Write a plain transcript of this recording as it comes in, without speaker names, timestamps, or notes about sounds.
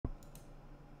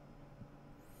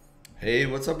Hey,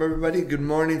 what's up, everybody? Good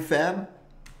morning, fam.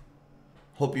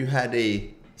 Hope you had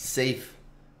a safe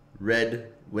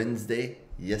red Wednesday.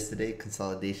 Yesterday,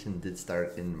 consolidation did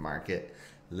start in the market.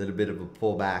 A little bit of a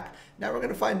pullback. Now we're going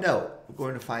to find out. We're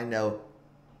going to find out.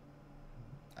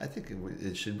 I think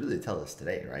it should really tell us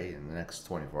today, right? In the next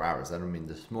 24 hours. I don't mean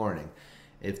this morning.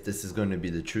 If this is going to be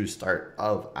the true start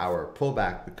of our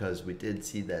pullback, because we did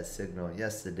see that signal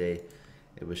yesterday.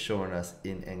 It was showing us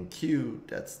in NQ.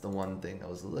 That's the one thing I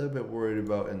was a little bit worried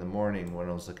about in the morning when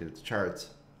I was looking at the charts.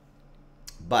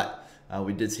 But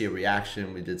we did see a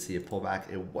reaction. We did see a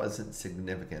pullback. It wasn't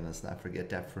significant. Let's not forget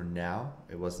that for now.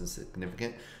 It wasn't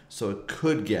significant. So it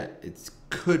could get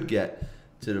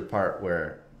to the point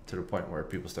where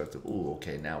people start to, ooh,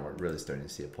 okay, now we're really starting to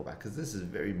see a pullback, because this is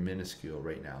very minuscule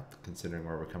right now, considering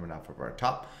where we're coming off of our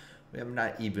top. We have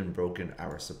not even broken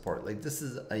our support. Like, this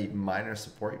is a minor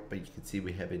support, but you can see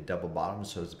we have a double bottom,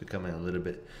 so it's becoming a little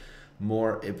bit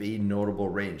more of a notable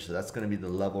range. So that's going to be the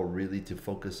level really to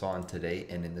focus on today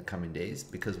and in the coming days,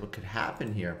 because what could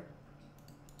happen here,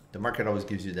 the market always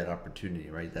gives you that opportunity,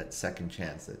 right? That second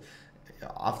chance. That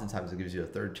oftentimes it gives you a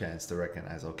third chance to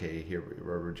recognize, okay, here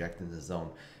we're rejecting the zone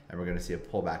and we're going to see a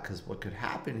pullback. Because what could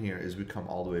happen here is we come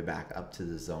all the way back up to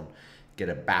the zone, get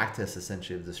a back test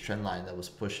essentially of this trend line that was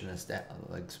pushing us down,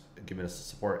 like giving us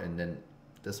support, and then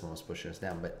this one was pushing us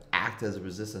down, but act as a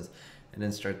resistance and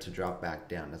then start to drop back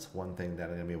down. That's one thing that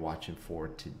I'm going to be watching for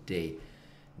today.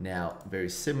 Now, very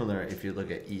similar, if you look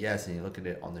at ES and you look at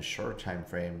it on the short time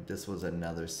frame, this was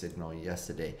another signal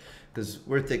yesterday, because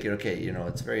we're thinking, okay, you know,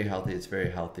 it's very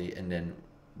healthy, and then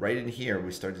right in here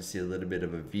we started to see a little bit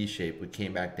of a V shape. We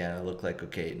came back down. It looked like,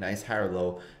 okay, nice higher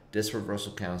low. This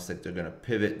reversal candlestick, they're going to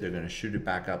pivot, they're going to shoot it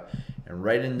back up, and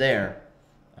right in there,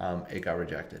 it got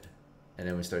rejected, and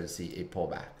then we started to see a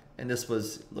pullback. And this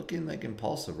was looking like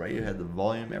impulsive, right? You had the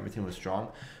volume, everything was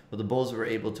strong, but the bulls were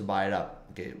able to buy it up.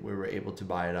 Okay, we were able to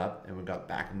buy it up, and we got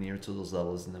back near to those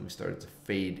levels, and then we started to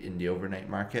fade in the overnight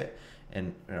market,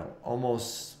 and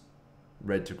almost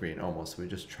red to green, almost. We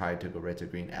just tried to go red to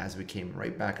green as we came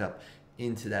right back up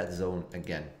into that zone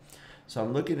again. So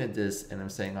I'm looking at this, and I'm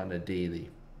saying on the daily.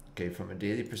 Okay, from a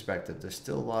daily perspective, there's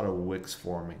still a lot of wicks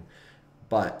forming,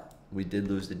 but we did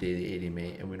lose the daily 80 MA,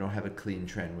 and we don't have a clean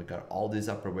trend. We got all these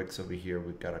upper wicks over here.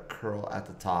 We've got a curl at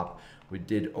the top. We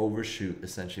did overshoot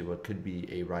essentially what could be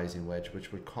a rising wedge,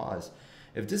 which would cause,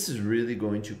 if this is really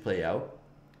going to play out,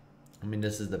 I mean,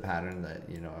 this is the pattern that,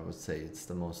 I would say it's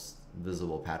the most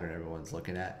visible pattern everyone's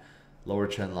looking at. Lower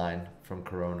trend line from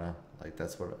Corona, like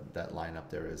that's what that line up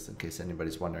there is, in case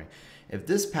anybody's wondering. If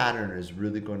this pattern is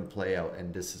really going to play out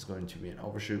and this is going to be an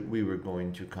overshoot, we were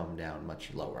going to come down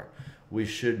much lower. We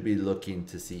should be looking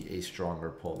to see a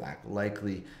stronger pullback,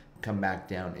 likely come back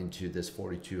down into this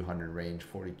 4,200 range,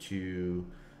 42,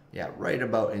 yeah, right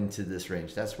about into this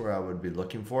range. That's where I would be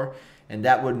looking for, and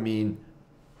that would mean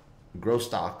growth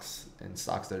stocks and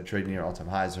stocks that are trading near all-time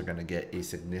highs are going to get a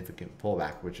significant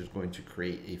pullback, which is going to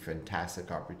create a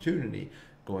fantastic opportunity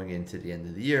going into the end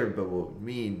of the year. But what would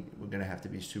mean we're going to have to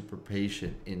be super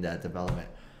patient in that development.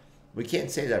 We can't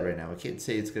say that right now. We can't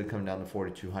say it's going to come down to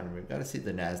 4,200. We've got to see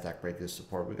the NASDAQ break this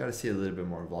support. We've got to see a little bit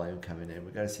more volume coming in.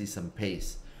 We've got to see some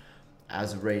pace.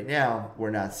 As of right now,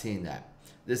 we're not seeing that.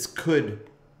 This could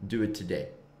do it today,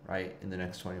 right? In the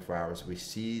next 24 hours, we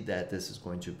see that this is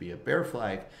going to be a bear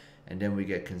flag, and then we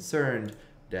get concerned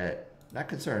that, not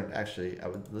concerned, actually,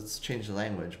 let's change the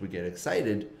language. We get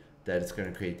excited that it's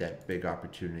going to create that big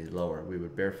opportunity lower. We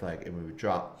would bear flag and we would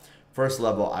drop. First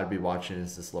level I'd be watching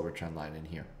is this lower trend line in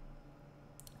here.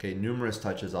 Okay, numerous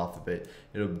touches off of it.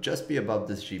 It'll just be above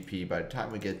this GP. By the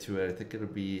time we get to it, I think it'll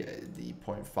be the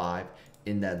 0.5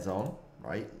 in that zone,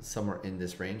 right? Somewhere in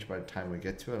this range by the time we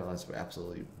get to it, unless we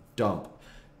absolutely dump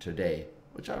today,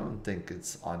 which I don't think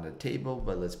it's on the table,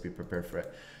 but let's be prepared for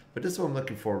it. But this is what I'm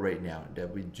looking for right now,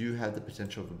 that we do have the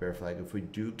potential of a bear flag. If we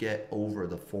do get over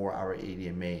the 4-hour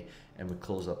 80 MA and we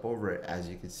close up over it, as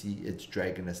you can see, it's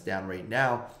dragging us down right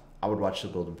now. I would watch the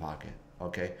golden pocket,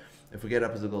 okay? If we get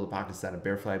up as a golden pocket, it's not a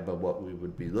bear flag, but what we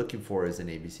would be looking for is an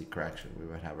ABC correction. We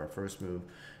would have our first move,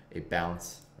 a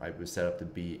bounce, right? We set up the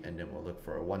B, and then we'll look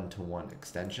for a one-to-one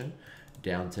extension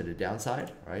down to the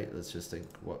downside, right? Let's just think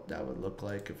what that would look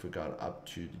like if we got up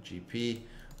to the GP.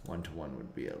 One-to-one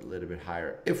would be a little bit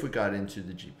higher if we got into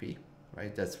the GP,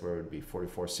 right? That's where it would be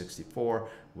 44.64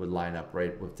 would line up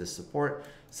right with this support.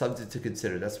 Something to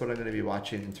consider. That's what I'm going to be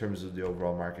watching in terms of the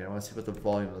overall market. I want to see what the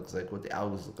volume looks like, what the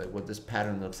algos look like, what this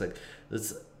pattern looks like.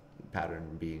 This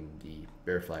pattern being the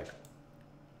bear flag.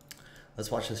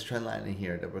 Let's watch this trend line in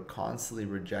here that we're constantly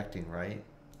rejecting, right?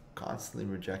 Constantly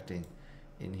rejecting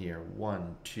in here.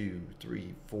 1, 2,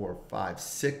 3, 4, 5,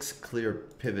 6 clear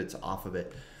pivots off of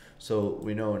it. So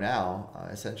we know now,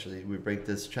 essentially, we break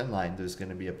this trend line, there's going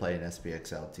to be a play in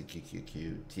SPXL,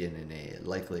 TQQQ, TNNA.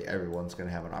 Likely everyone's going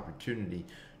to have an opportunity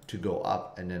to go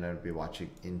up, and then I'll be watching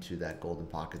into that golden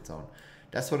pocket zone.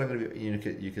 That's what I'm going to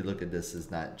be, you could look at this as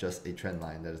not just a trend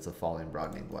line, that it's a falling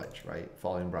broadening wedge, right?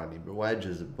 Falling broadening wedge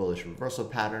is a bullish reversal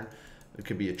pattern. It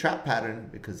could be a trap pattern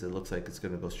because it looks like it's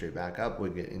going to go straight back up.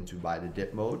 We'll get into buy the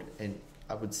dip mode, and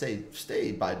I would say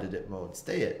stay buy the dip mode,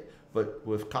 stay it, but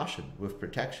with caution, with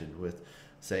protection, with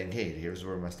saying, hey, here's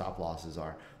where my stop losses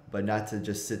are, but not to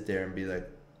just sit there and be like,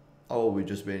 oh, we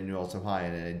just made a new all-time high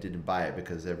and I didn't buy it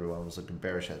because everyone was looking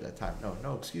bearish at that time.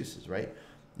 No excuses, right?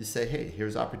 You say, hey,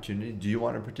 here's opportunity. Do you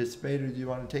want to participate, or do you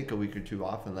want to take a week or two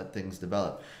off and let things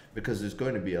develop? Because there's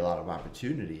going to be a lot of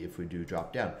opportunity if we do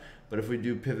drop down. But if we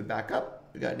do pivot back up,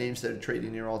 we got names that are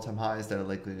trading near all-time highs that are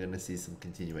likely going to see some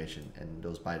continuation. And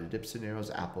those buy the dip scenarios,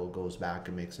 Apple goes back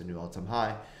and makes a new all-time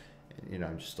high. And,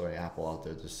 I'm just throwing Apple out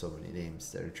there. There's so many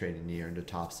names that are trading near the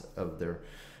tops of their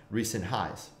recent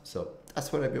highs. So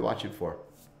that's what I'd be watching for.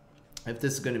 If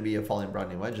this is going to be a falling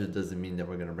broadening wedge, it doesn't mean that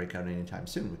we're going to break out anytime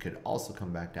soon. We could also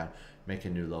come back down, make a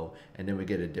new low, and then we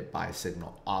get a dip buy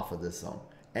signal off of this zone.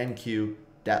 NQ,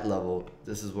 that level,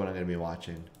 this is what I'm going to be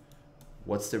watching.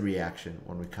 What's the reaction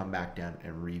when we come back down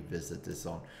and revisit this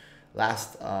zone?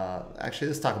 Actually,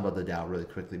 let's talk about the Dow really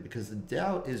quickly, because the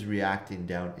Dow is reacting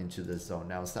down into this zone.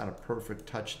 Now, it's not a perfect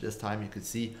touch this time. You can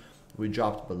see we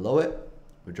dropped below it.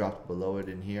 We dropped below it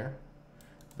in here,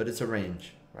 but it's a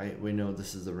range, right? We know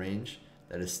this is a range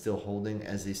that is still holding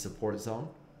as a support zone.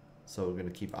 So we're going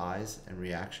to keep eyes and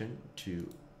reaction to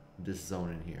this zone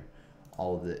in here.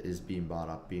 All of it is being bought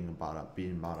up, being bought up,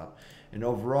 being bought up. And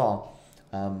overall,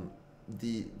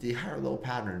 the higher low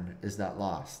pattern is not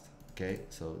lost. Okay,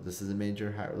 so this is a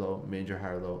major higher low, major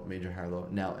higher low, major higher low.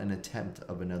 Now an attempt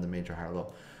of another major higher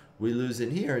low. We lose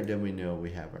in here, then we know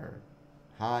we have our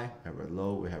high, have our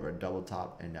low, we have our double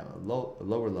top, and now a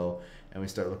lower low, and we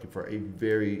start looking for a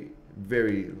very,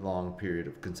 very long period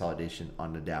of consolidation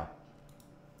on the Dow.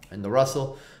 And the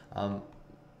Russell,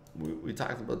 we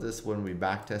talked about this when we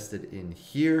back tested in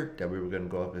here, that we were going to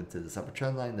go up into this upper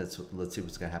trend line. Let's see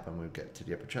what's going to happen when we get to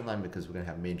the upper trend line, because we're going to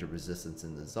have major resistance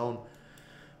in the zone.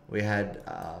 We had,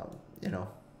 a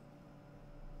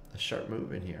sharp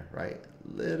move in here, right?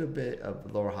 A little bit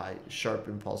of lower high, sharp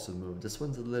impulsive move. This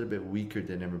one's a little bit weaker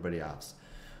than everybody else.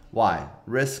 Why?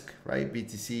 Risk, right?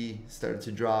 BTC started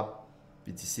to drop.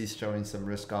 BTC is showing some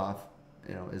risk off.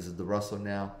 Is it the Russell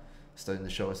now starting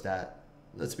to show us that?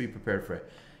 Let's be prepared for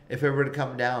it. If it were to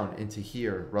come down into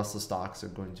here, Russell stocks are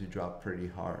going to drop pretty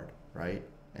hard, right?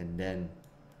 And then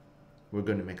we're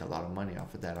going to make a lot of money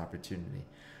off of that opportunity.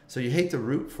 So you hate to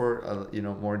root for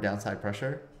more downside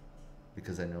pressure,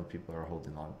 because I know people are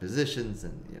holding long positions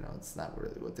and it's not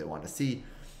really what they want to see.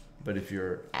 But if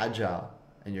you're agile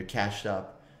and you're cashed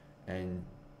up and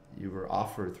you were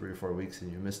off for 3 or 4 weeks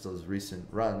and you missed those recent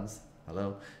runs,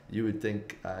 you would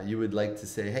think you would like to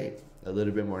say, hey, a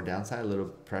little bit more downside, a little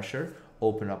pressure,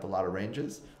 open up a lot of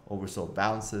ranges, oversold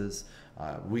bounces,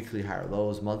 weekly higher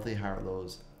lows, monthly higher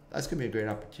lows. That's gonna be a great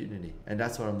opportunity, and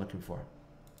that's what I'm looking for.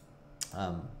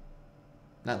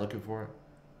 Not looking for it,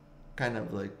 kind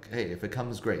of like, hey, if it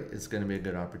comes, great, it's going to be a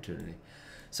good opportunity.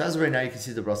 So as of right now, you can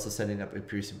see the Russell setting up a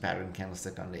piercing pattern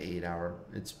candlestick on the 8-hour.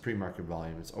 It's pre-market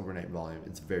volume, it's overnight volume,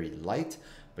 it's very light,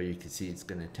 but you can see it's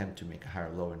going to attempt to make a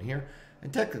higher low in here.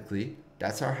 And technically,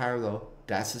 that's our higher low.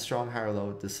 That's a strong higher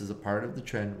low. This is a part of the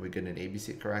trend. We get an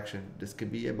ABC correction. This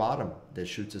could be a bottom that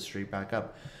shoots us straight back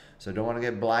up. So I don't want to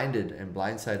get blinded and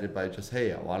blindsided by just,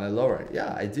 hey, I want to lower it.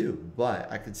 Yeah, I do.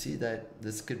 But I could see that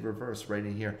this could reverse right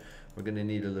in here. We're going to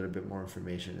need a little bit more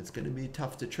information. It's going to be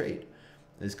tough to trade.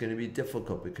 It's going to be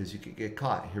difficult because you could get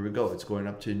caught. Here we go. It's going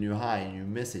up to a new high and you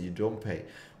miss it. You don't pay.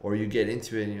 Or you get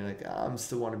into it and you're like, I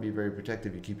still want to be very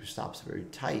protective. You keep your stops very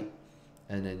tight.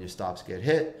 And then your stops get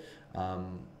hit.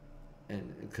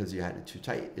 And because you had it too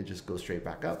tight, it just goes straight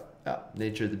back up.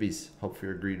 Nature of the beast. Hope for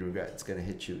your greed and regret. It's going to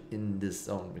hit you in this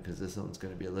zone because this zone's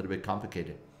going to be a little bit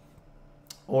complicated.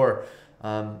 Or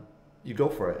you go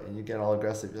for it and you get all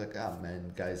aggressive. You're like, oh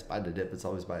man, guys, buy the dip. It's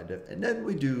always buy a dip. And then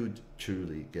we do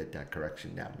truly get that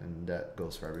correction down, and that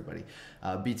goes for everybody.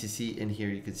 BTC in here,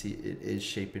 you can see it is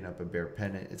shaping up a bear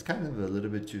pennant. It's kind of a little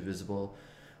bit too visible.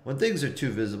 When things are too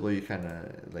visible, you kind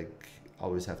of like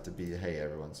always have to be, hey,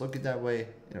 everyone's looking that way.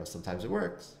 Sometimes it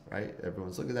works, right?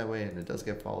 Everyone's looking that way and it does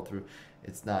get followed through.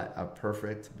 It's not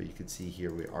perfect, but you can see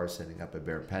here we are setting up a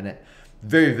bear pennant.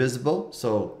 Very visible.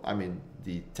 So, I mean,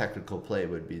 the technical play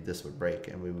would be this would break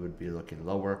and we would be looking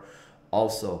lower.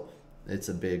 Also, it's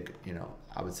a big,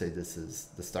 I would say this is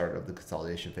the start of the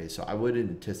consolidation phase. So I would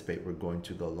anticipate we're going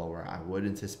to go lower. I would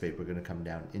anticipate we're going to come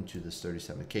down into this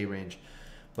 37K range.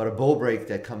 But a bull break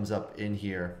that comes up in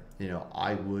here,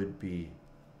 I would be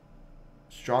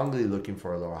strongly looking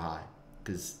for a lower high,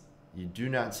 because you do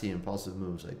not see impulsive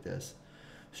moves like this.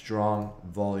 Strong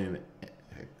volume,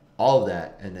 all of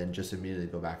that, and then just immediately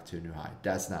go back to a new high.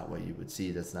 That's not what you would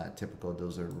see. That's not typical.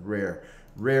 Those are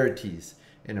rarities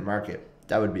in the market.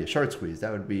 That would be a short squeeze.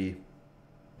 That would be,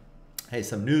 hey,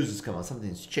 some news has come out,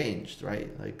 something's changed, right?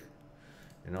 Like,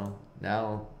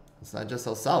 now it's not just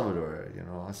El Salvador,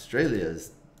 Australia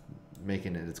is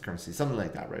making it its currency, something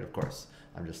like that, right? Of course,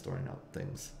 I'm just throwing out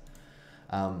things.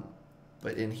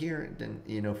 But in here, then,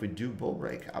 if we do bull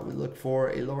break, I would look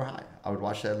for a lower high. I would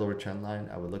watch that lower trend line.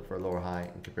 I would look for a lower high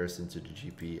in comparison to the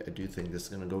GP. I do think this is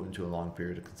going to go into a long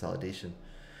period of consolidation.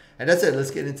 And that's it.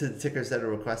 Let's get into the tickers that are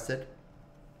requested.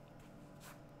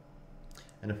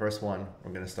 And the first one,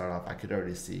 we're going to start off. I could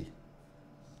already see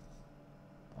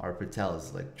our Patel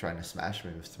is like trying to smash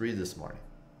me with 3 this morning.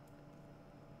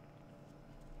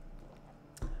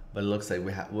 But it looks like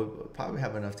we'll probably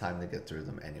have enough time to get through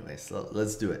them anyway. So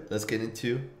let's do it. Let's get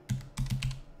into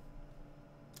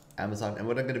Amazon. And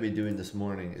what I'm going to be doing this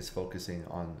morning is focusing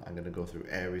on, I'm going to go through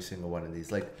every single one of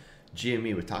these. Like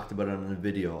GME, we talked about it on the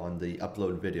video, on the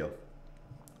upload video.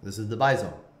 This is the buy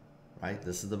zone, right?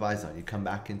 This is the buy zone. You come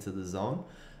back into the zone.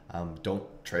 Don't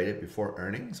trade it before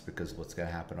earnings, because what's going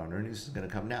to happen on earnings is going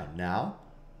to come down. Now,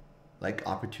 like,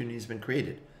 opportunity has been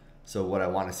created. So what I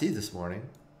want to see this morning,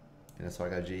 and that's why I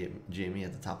got GME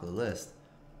at the top of the list,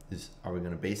 is are we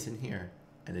going to base in here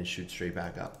and then shoot straight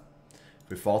back up? If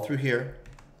we fall through here,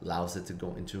 allows it to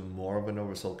go into more of an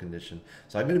oversold condition.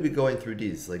 So I'm going to be going through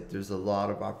these. Like, there's a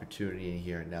lot of opportunity in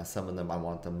here. Now, some of them I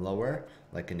want them lower,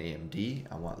 like an AMD.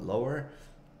 I want lower,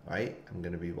 right? I'm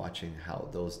going to be watching how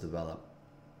those develop.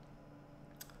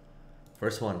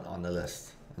 First one on the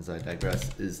list, as I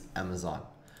digress, is Amazon.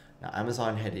 Now,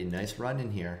 Amazon had a nice run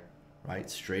in here, right?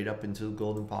 Straight up into the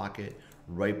golden pocket,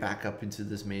 right back up into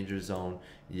this major zone.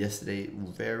 Yesterday,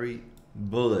 very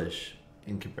bullish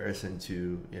in comparison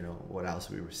to, what else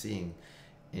we were seeing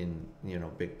in,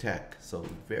 big tech. So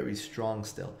very strong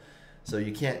still. So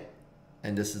you can't,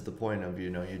 and this is the point of,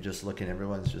 you're just looking,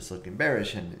 everyone's just looking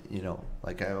bearish. And,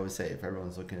 like I always say, if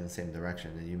everyone's looking in the same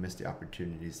direction, then you miss the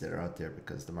opportunities that are out there,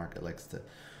 because the market likes to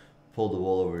pull the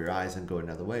wool over your eyes and go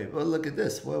another way. But look at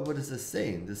this. What is this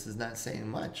saying? This is not saying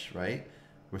much, right?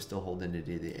 We're still holding the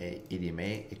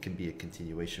EDMA. It can be a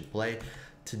continuation play.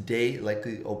 Today,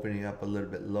 likely opening up a little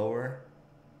bit lower.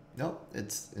 No,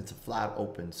 it's a flat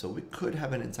open. So we could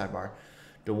have an inside bar.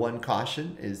 The one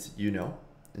caution is,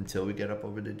 until we get up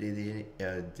over the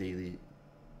daily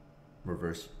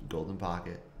reverse golden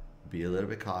pocket, be a little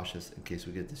bit cautious in case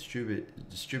we get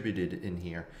distributed in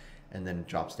here, and then it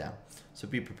drops down. So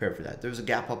be prepared for that. There's a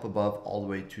gap up above all the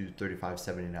way to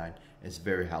 35.79. It's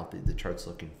very healthy. The chart's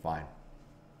looking fine.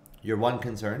 Your one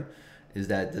concern is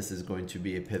that this is going to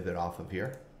be a pivot off of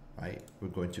here, right? We're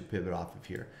going to pivot off of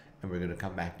here, and we're going to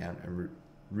come back down and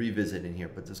revisit in here.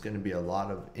 But there's going to be a lot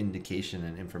of indication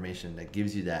and information that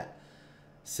gives you that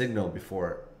signal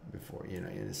before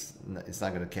it's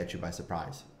not going to catch you by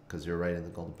surprise, because you're right in the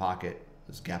golden pocket.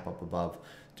 There's a gap up above.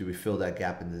 Do we fill that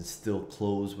gap and then still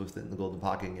close within the golden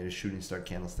pocket and get a shooting star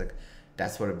candlestick?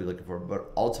 That's what I'd be looking for.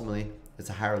 But ultimately, it's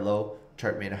a higher low.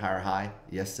 Chart made a higher high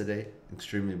yesterday.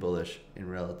 Extremely bullish in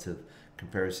relative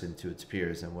comparison to its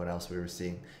peers and what else we were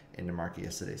seeing in the market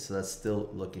yesterday. So that's still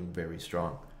looking very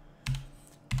strong.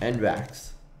 NVAX.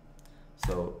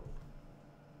 So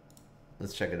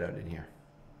let's check it out in here.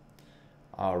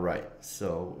 All right.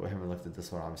 So we haven't looked at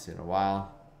this one obviously in a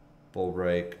while. Bull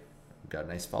break. Got a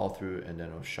nice follow through, and then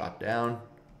it was shot down.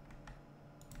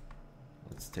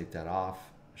 Let's take that off.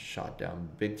 Shot down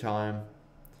big time.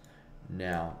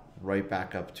 Now right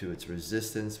back up to its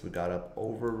resistance. We got up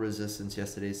over resistance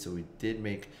yesterday, so we did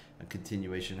make a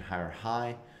continuation higher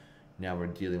high. Now we're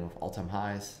dealing with all-time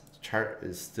highs. The chart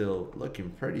is still looking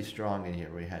pretty strong in here.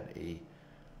 We had a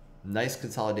nice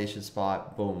consolidation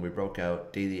spot. Boom, we broke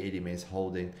out. Daily ADMA is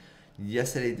holding.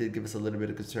 Yesterday did give us a little bit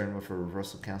of concern with a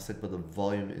reversal candlestick, but the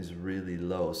volume is really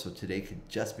low. So today could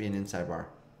just be an inside bar.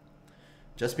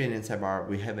 Just be an inside bar.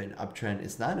 We have an uptrend.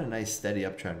 It's not a nice steady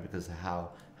uptrend because of how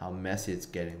messy it's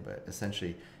getting, but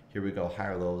essentially here we go,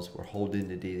 higher lows. We're holding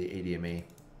the daily ADMA.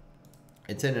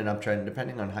 It's in an uptrend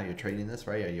depending on how you're trading this,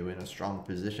 right? Are you in a strong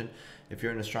position? If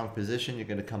you're in a strong position, you're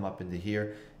going to come up into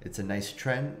here. It's a nice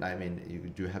trend. I mean, you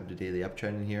do have the daily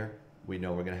uptrend in here. We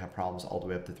know we're going to have problems all the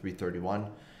way up to 331.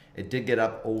 It did get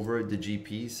up over the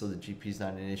GP, so the GP is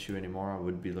not an issue anymore. I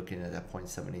would be looking at that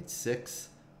 0.786.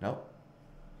 Nope.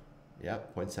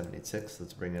 Yep, 0.786.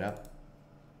 Let's bring it up.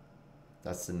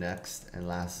 That's the next and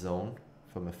last zone.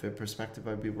 From a fib perspective,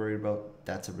 I'd be worried about.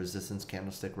 That's a resistance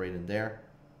candlestick right in there.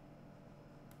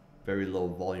 Very low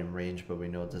volume range, but we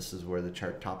know this is where the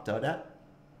chart topped out at.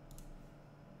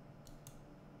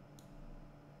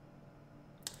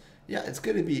 Yeah, it's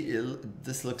going to be,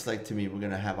 this looks like to me, we're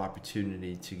going to have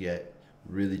opportunity to get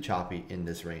really choppy in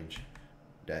this range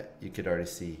that you could already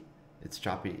see. It's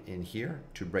choppy in here.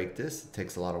 To break this, it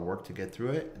takes a lot of work to get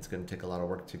through it. It's going to take a lot of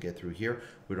work to get through here.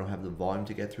 We don't have the volume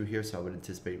to get through here, so I would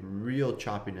anticipate real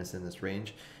choppiness in this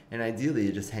range. And ideally,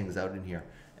 it just hangs out in here.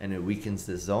 And it weakens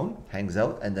this zone, hangs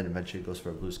out, and then eventually goes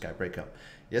for a blue sky breakout.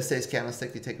 Yesterday's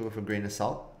candlestick, you take it with a grain of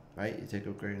salt, right? You take it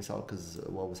with a grain of salt because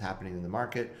what was happening in the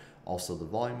market. Also, the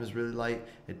volume is really light.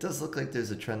 It does look like there's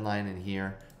a trend line in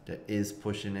here that is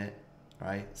pushing it,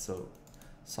 right? So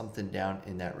something down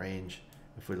in that range.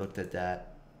 If we looked at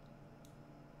that,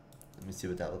 let me see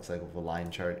what that looks like with a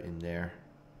line chart in there,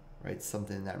 right?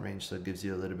 Something in that range. So it gives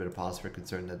you a little bit of pause for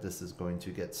concern that this is going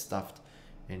to get stuffed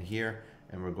in here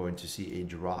and we're going to see a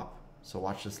drop. So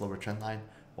watch this lower trend line,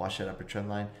 watch that upper trend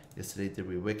line. Yesterday, did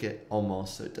we wick it?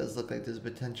 Almost. So it does look like there's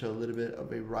potential a little bit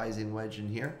of a rising wedge in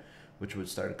here, which would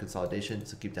start a consolidation.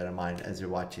 So keep that in mind as you're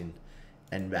watching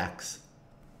NVAX.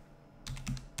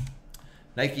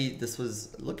 Nike, this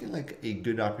was looking like a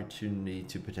good opportunity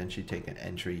to potentially take an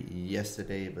entry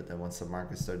yesterday, but then once the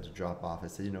market started to drop off, I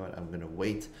said, you know what, I'm going to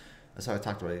wait. That's how I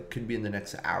talked about it. It could be in the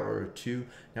next hour or two.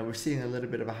 Now we're seeing a little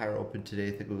bit of a higher open today.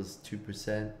 I think it was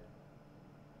 2%.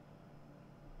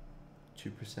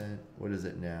 2%. What is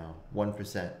it now?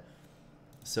 1%.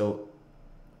 So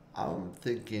I'm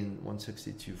thinking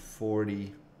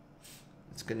 162.40.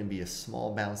 It's going to be a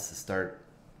small bounce to start.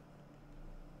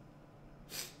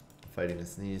 Fighting a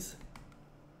sneeze.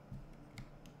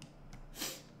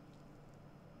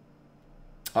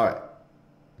 All right,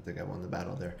 I think I won the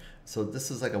battle there. So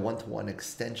this is like a one-to-one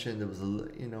extension. There was a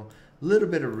little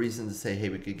bit of reason to say, hey,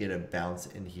 we could get a bounce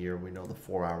in here. We know the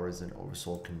 4 hours in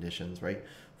oversold conditions, right?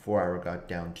 4 hour got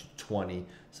down to 20.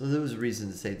 So there was a reason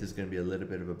to say there's going to be a little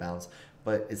bit of a bounce,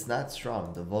 but it's not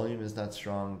strong. The volume is not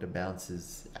strong. The bounce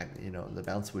is, the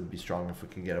bounce would be strong if we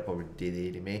can get up over the daily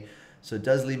 80 MA. So it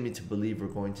does lead me to believe we're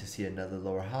going to see another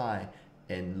lower high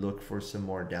and look for some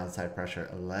more downside pressure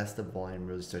unless the volume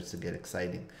really starts to get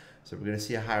exciting. So we're going to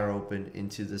see a higher open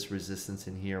into this resistance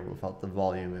in here without the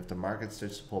volume. If the market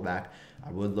starts to pull back, I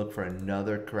would look for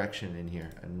another correction in here,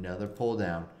 another pull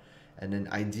down. And then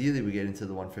ideally we get into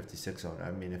the 156 zone. I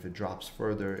mean, if it drops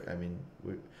further, I mean,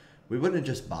 we wouldn't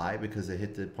just buy because it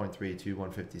hit the 0.382,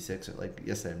 156. Like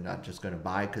yesterday, I'm not just going to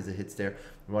buy because it hits there.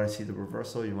 You want to see the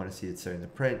reversal. You want to see it starting to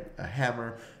print, a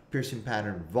hammer, piercing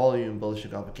pattern, volume, bullish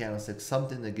engulfing candlestick,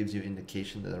 something that gives you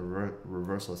indication that a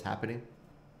reversal is happening.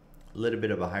 A little bit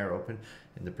of a higher open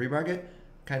in the pre-market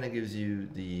kind of gives you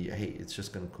the, hey, it's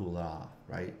just going to cool off,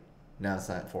 right? Now it's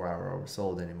not 4 hour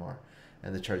oversold anymore.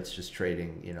 And the chart's just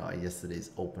trading, at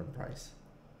yesterday's open price,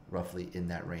 roughly in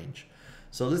that range.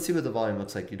 So let's see what the volume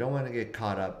looks like. You don't want to get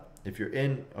caught up. If you're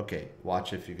in, okay,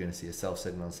 watch if you're going to see a sell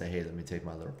signal and say, hey, let me take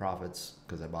my little profits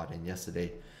because I bought in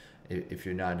yesterday. If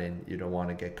you're not in, you don't want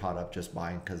to get caught up just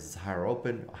buying because it's higher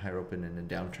open in a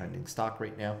downtrending stock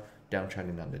right now,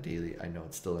 downtrending on the daily. I know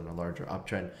it's still in a larger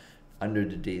uptrend. Under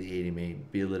the daily 80 MA,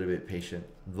 be a little bit patient.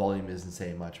 Volume isn't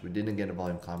saying much. We didn't get a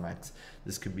volume climax.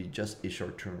 This could be just a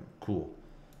short-term cool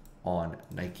on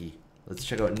Nike. Let's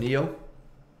check out NEO.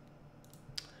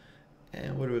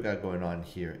 And what do we got going on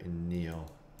here in NEO?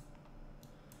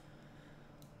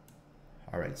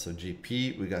 All right, so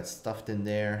GP, we got stuffed in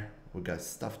there. We got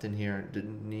stuffed in here.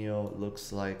 NEO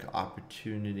looks like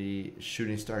opportunity,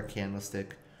 shooting star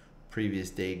candlestick,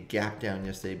 previous day, gap down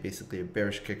yesterday, basically a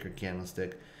bearish kicker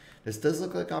candlestick. This does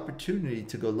look like opportunity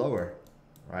to go lower,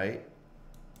 right?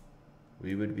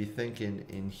 We would be thinking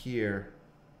in here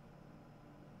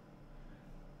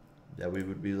that we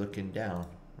would be looking down,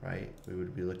 right? We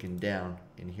would be looking down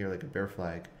in here like a bear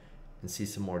flag and see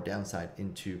some more downside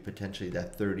into potentially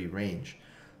that 30 range.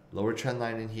 Lower trend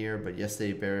line in here, but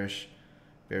yesterday bearish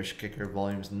kicker,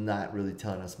 volume's not really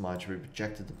telling us much. We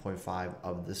projected the 0.5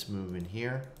 of this move in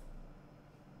here.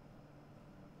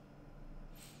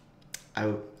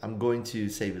 I'm going to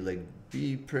say, like,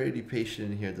 be pretty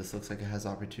patient in here. This looks like it has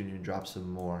opportunity to drop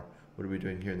some more. What are we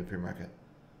doing here in the pre-market?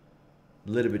 A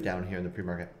little bit down here in the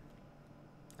pre-market.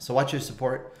 So watch your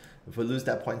support. If we lose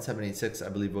that 0.786, I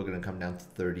believe we're going to come down to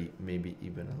 30, maybe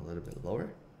even a little bit lower.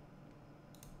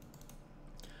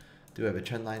 Do we have a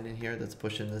trend line in here that's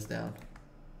pushing this down?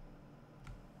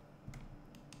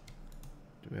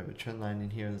 Do we have a trend line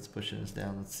in here that's pushing us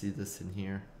down? Let's see this in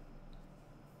here.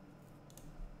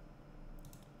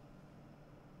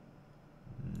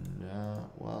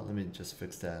 just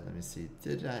fix that. Let me see.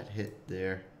 Did that hit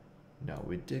there? No,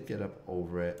 we did get up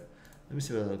over it. Let me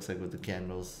see what it looks like with the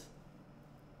candles.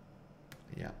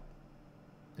 Yeah.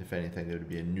 If anything, there would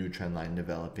be a new trend line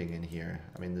developing in here.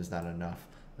 I mean, there's not enough.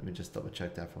 Let me just double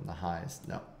check that from the highs.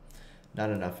 No, not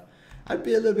enough. I'd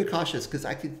be a little bit cautious because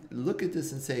I could look at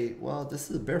this and say, well, this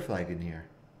is a bear flag in here,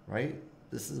 right?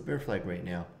 This is a bear flag right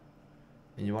now.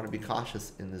 And you want to be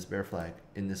cautious in this bear flag,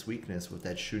 in this weakness with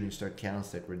that shooting star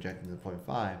candlestick rejecting the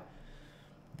 0.5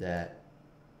 that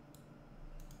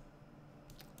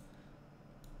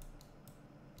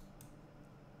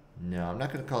no, I'm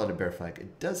not going to call it a bear flag.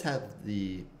 It does have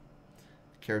the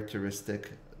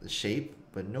characteristic shape,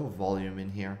 but no volume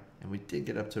in here. And we did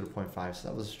get up to the 0.5, so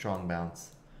that was a strong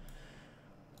bounce.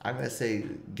 I'm going to say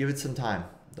give it some time.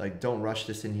 Like, don't rush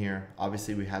this in here.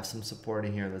 Obviously, we have some support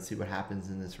in here. Let's see what happens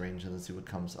in this range, and let's see what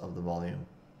comes of the volume.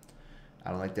 I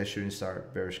don't like that shooting star,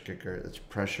 bearish kicker. That's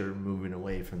pressure moving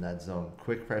away from that zone.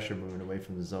 Quick pressure moving away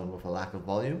from the zone with a lack of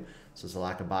volume, so it's a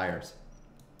lack of buyers.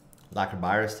 Lack of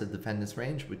buyers to defend this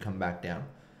range, we come back down.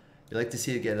 You like to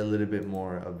see it get a little bit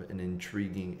more of an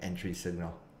intriguing entry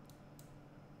signal.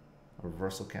 A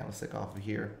reversal candlestick off of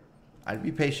here. I'd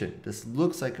be patient. This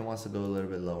looks like it wants to go a little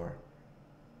bit lower.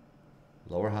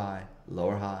 Lower high,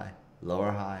 lower high,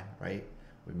 lower high, right?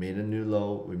 We made a new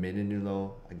low, we made a new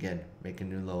low. Again, make a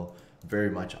new low, very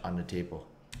much on the table.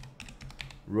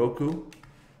 Roku.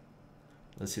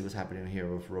 Let's see what's happening here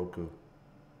with Roku.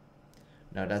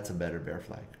 Now that's a better bear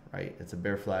flag, right? It's a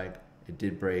bear flag. It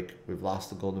did break. We've lost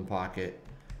the golden pocket.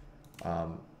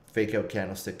 Fake out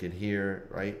candlestick in here,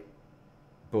 right?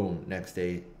 Boom, next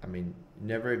day. I mean,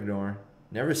 never ignore,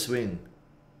 never swing.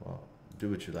 Well, do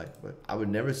what you like, but I would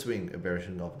never swing a bearish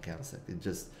engulfing candlestick.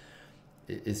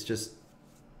 It's just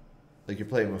like you're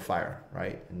playing with fire,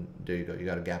 right? And there you go. You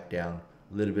got a gap down,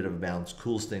 a little bit of a bounce,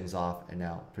 cools things off, and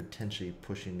now potentially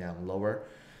pushing down lower.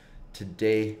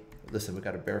 Today, listen, we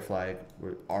got a bear flag. We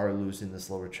are losing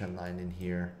this lower trend line in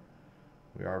here.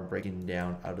 We are breaking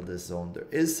down out of this zone. There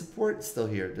is support still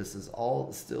here. This is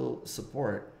all still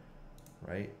support,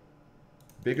 right?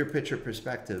 Bigger picture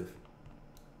perspective.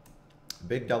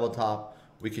 Big double top.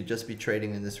 We could just be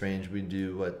trading in this range. We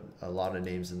do what a lot of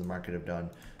names in the market have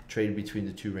done. Trade between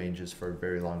the two ranges for a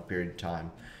very long period of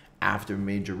time. After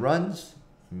major runs,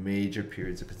 major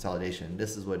periods of consolidation.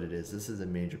 This is what it is. This is a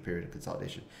major period of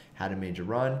consolidation. Had a major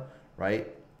run, right?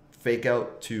 Fake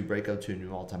out to break out to a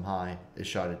new all-time high. It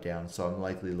shot it down. So I'm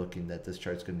likely looking that this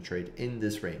chart's going to trade in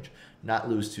this range, not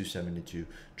lose 272.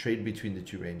 Trade between the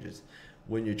two ranges.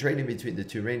 When you're trading between the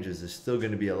two ranges, there's still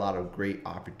going to be a lot of great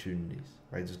opportunities,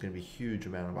 right? There's going to be a huge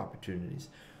amount of opportunities.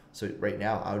 So right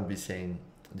now, I would be saying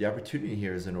the opportunity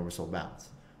here is an oversold bounce.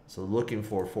 So looking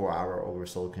for 4-hour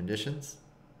oversold conditions.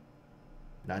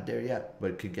 Not there yet,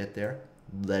 but it could get there.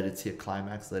 Let it see a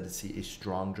climax. Let it see a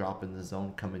strong drop in the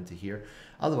zone come into here.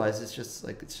 Otherwise, it's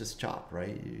just chop,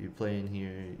 right? You play in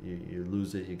here, you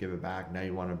lose it, you give it back. Now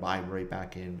you want to buy right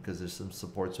back in because there's some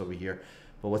supports over here.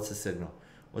 But what's the signal?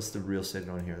 What's the real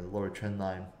signal in here? The lower trend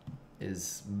line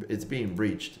it's being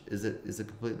breached. Is it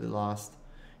completely lost?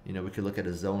 You know, we could look at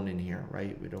a zone in here,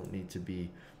 right? We don't need to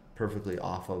be perfectly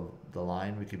off of the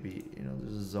line. We could be, you know,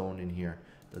 there's a zone in here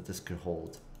that this could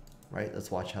hold, right?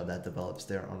 Let's watch how that develops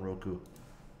there on Roku.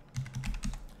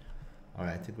 All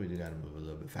right, I think we do got to move a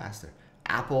little bit faster.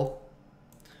 Apple.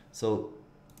 So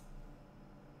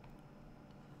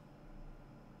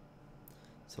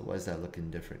why is that looking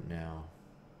different now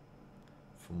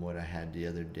from what I had the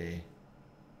other day?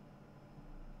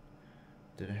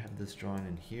 Did I have this drawn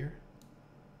in here?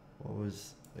 What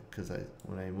was, because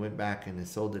when I went back and I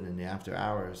sold it in the after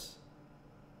hours,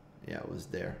 yeah, it was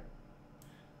there.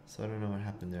 So I don't know what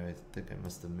happened there. I think I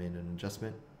must have made an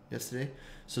adjustment yesterday.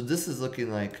 So this is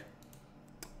looking like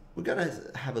we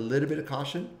gotta have a little bit of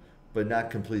caution, but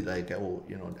not complete like, oh,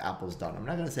 you know, Apple's done. I'm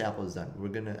not gonna say Apple's done. We're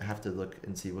gonna have to look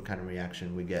and see what kind of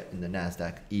reaction we get in the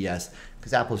NASDAQ ES,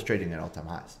 because Apple's trading at all-time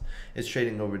highs. It's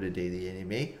trading over the daily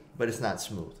EMA, but it's not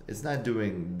smooth. It's not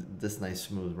doing this nice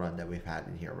smooth run that we've had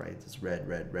in here, right? It's red,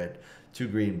 red, red, two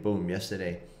green, boom,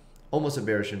 yesterday. Almost a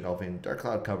bearish engulfing, dark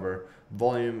cloud cover,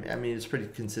 volume. I mean, it's pretty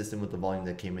consistent with the volume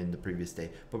that came in the previous day,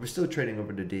 but we're still trading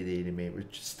over the daily EMA. We're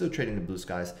still trading the blue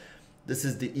skies. This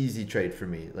is the easy trade for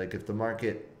me. Like if the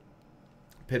market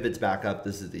pivots back up,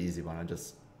 this is the easy one. I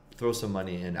just throw some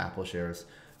money in Apple shares,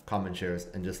 common shares,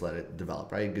 and just let it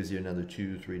develop, right? It gives you another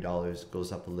 $2-3,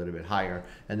 goes up a little bit higher,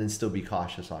 and then still be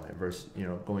cautious on it versus, you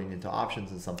know, going into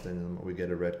options and something, and we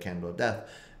get a red candle of death,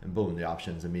 and boom, the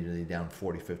option's immediately down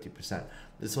 40-50%.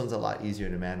 This one's a lot easier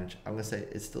to manage. I'm gonna say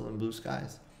it's still in blue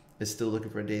skies. It's still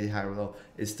looking for a daily high or low.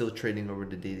 It's still trading over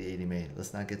the daily EMA.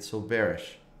 Let's not get so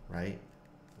bearish, right?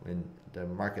 when the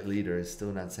market leader is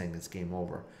still not saying it's game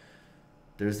over.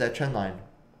 There's that trend line.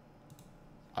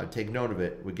 I'll take note of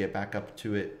it. We get back up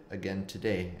to it again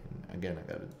today. And again,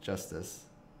 I gotta adjust this.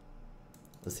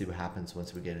 Let's see what happens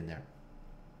once we get in there.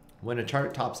 When a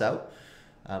chart tops out,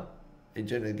 it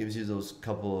generally gives you those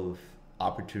couple of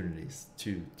opportunities,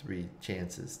 2, 3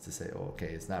 chances to say, oh, okay,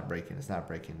 it's not breaking,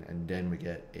 and then we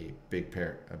get a big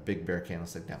bear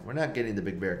candlestick down. We're not getting the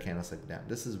big bear candlestick down.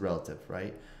 This is relative,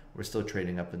 right? We're still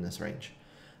trading up in this range.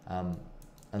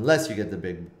 Unless you get the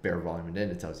big bear volume, and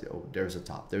then it tells you, oh, there's a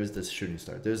top, there's this shooting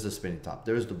star, there's the spinning top,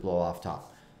 there's the blow off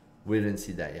top. We didn't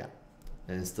see that yet,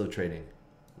 and it's still trading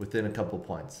within a couple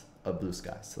points of blue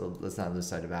sky. So let's not lose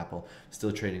sight of Apple.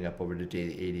 Still trading up over the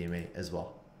daily ADMA as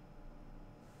well.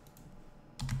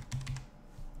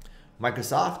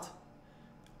 Microsoft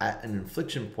at an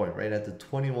inflection point right at the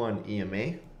 21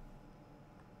 EMA.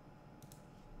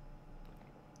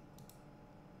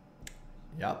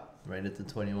 Yep, right at the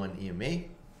 21 EMA.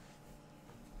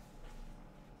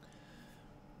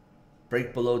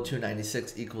 Break below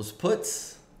 296 equals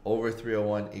puts. Over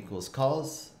 301 equals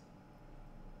calls.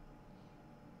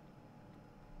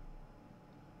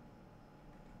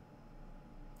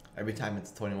 Every time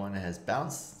it's 21, it has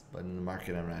bounced, but in the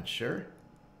market, I'm not sure.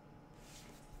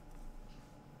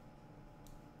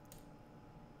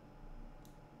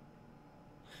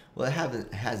 Well,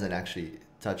 it hasn't actually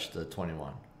touched the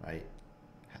 21, right?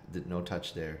 No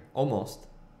touch there. Almost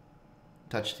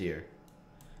touched here,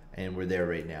 and we're there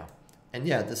right now. And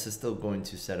yeah, this is still going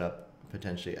to set up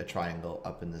potentially a triangle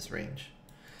up in this range.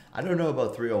 I don't know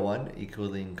about 301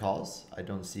 equaling calls. I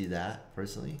don't see that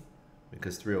personally,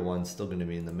 because 301 is still going to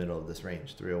be in the middle of this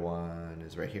range. 301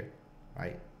 is right here,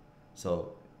 right?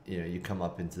 So, you come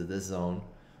up into this zone,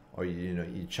 or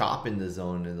you chop in the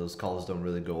zone, and those calls don't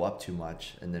really go up too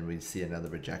much, and then we see another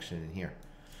rejection in here.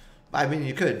 I mean,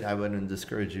 you could. I wouldn't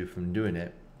discourage you from doing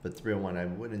it, but 301 I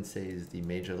wouldn't say is the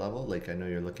major level. Like, I know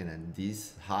you're looking at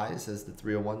these highs as the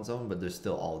 301 zone, but there's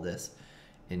still all this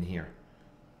in here.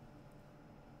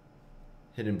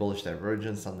 Hidden bullish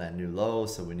divergence on that new low,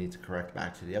 so we need to correct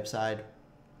back to the upside.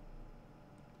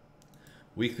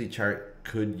 Weekly chart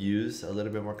could use a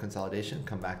little bit more consolidation,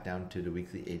 come back down to the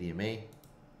weekly ADMA.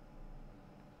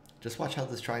 Just watch how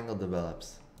this triangle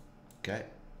develops. Okay,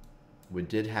 we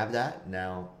did have that.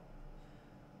 Now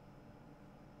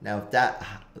if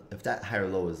that higher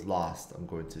low is lost, I'm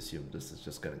going to assume this is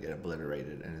just going to get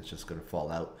obliterated, and it's just going to fall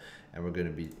out, and we're going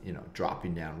to be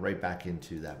dropping down right back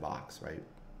into that box, right?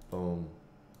 Boom,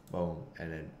 boom,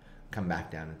 and then come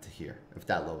back down into here. If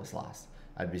that low is lost,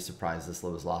 I'd be surprised this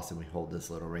low is lost and we hold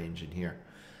this little range in here.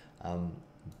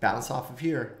 Bounce off of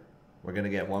here, we're going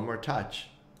to get one more touch,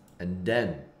 and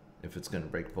then if it's going to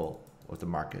break bull with the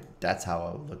market, that's how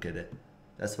I would look at it.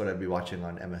 That's what I'd be watching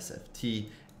on MSFT.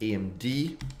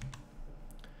 AMD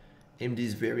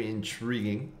is very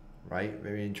intriguing, right?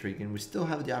 Very intriguing. We still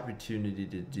have the opportunity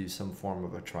to do some form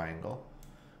of a triangle.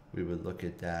 We would look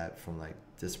at that from like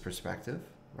this perspective,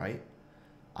 right?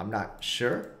 I'm not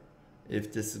sure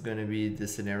if this is going to be the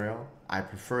scenario. I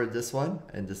prefer this one,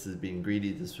 and this is being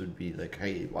greedy. This would be like,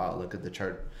 hey, wow, look at the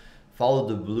chart. Follow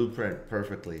the blueprint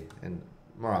perfectly, and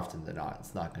more often than not,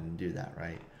 it's not going to do that,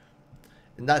 right?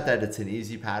 And not that it's an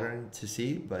easy pattern to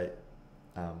see, but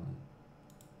I'm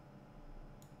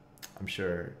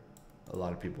sure a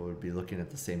lot of people would be looking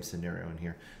at the same scenario in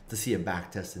here to see a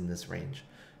back test in this range,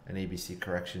 an ABC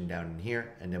correction down in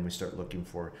here, and then we start looking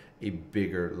for a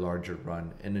bigger, larger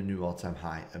run and a new all-time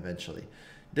high eventually.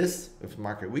 This, if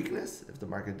market weakness, if the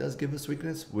market does give us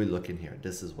weakness, we look in here.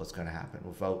 This is what's going to happen.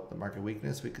 Without the market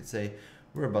weakness, we could say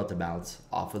we're about to bounce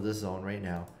off of this zone right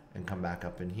now and come back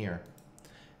up in here.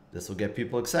 This will get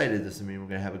people excited. This will mean we're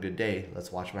going to have a good day. Let's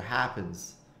watch what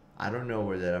happens. I don't know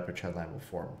where that upper trend line will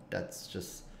form. That's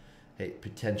just, hey,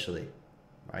 potentially,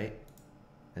 right?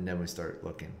 And then we start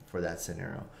looking for that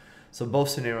scenario. So both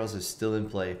scenarios are still in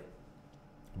play.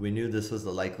 We knew this was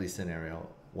the likely scenario,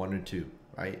 1 or 2,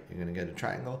 right? You're going to get a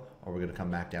triangle, or we're going to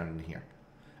come back down in here.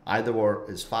 Either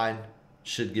or is fine.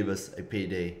 Should give us a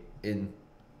payday in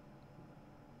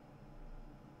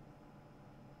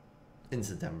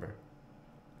September.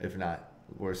 If not,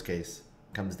 worst case,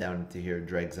 comes down into here,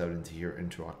 drags out into here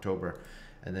into October,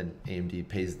 and then AMD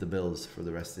pays the bills for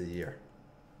the rest of the year.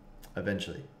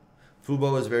 Eventually.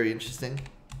 Fubo is very interesting.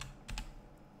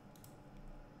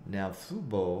 Now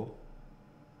Fubo,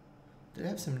 did it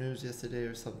have some news yesterday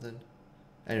or something?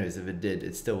 Anyways, if it did,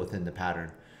 it's still within the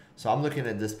pattern. So I'm looking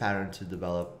at this pattern to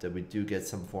develop that we do get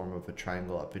some form of a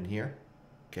triangle up in here.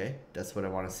 Okay, that's what I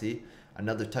want to see.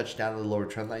 Another touch down to the lower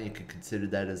trend line, you could consider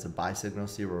that as a buy signal,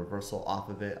 see a reversal off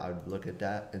of it. I would look at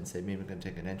that and say maybe I'm going to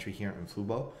take an entry here in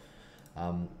Fubo.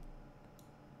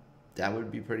 That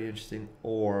would be pretty interesting.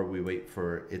 Or we wait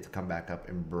for it to come back up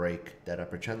and break that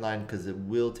upper trend line, because it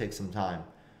will take some time.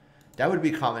 That would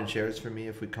be common shares for me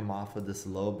if we come off of this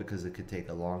low, because it could take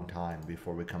a long time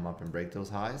before we come up and break those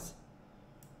highs.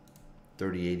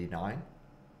 30.89,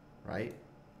 right?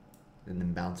 And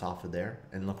then bounce off of there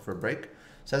and look for a break.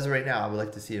 So as of right now, I would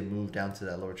like to see a move down to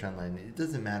that lower trend line. It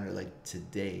doesn't matter like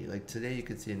today. Like today you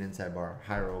could see an inside bar,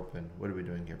 higher open. What are we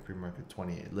doing here? Pre-market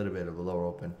 28, a little bit of a lower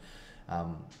open.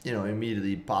 You know,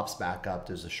 immediately pops back up.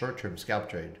 There's a short-term scalp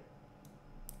trade.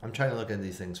 I'm trying to look at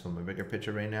these things from a bigger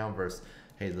picture right now versus,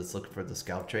 hey, let's look for the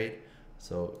scalp trade.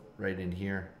 So right in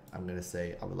here, I'm going to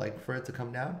say I would like for it to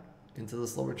come down into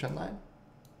this lower trend line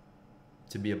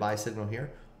to be a buy signal here,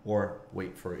 or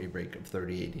wait for a break of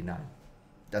 30.89.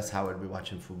 That's how I'd be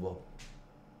watching football.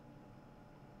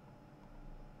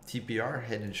 TPR,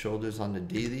 head and shoulders on the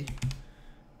daily.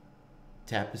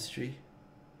 Tapestry.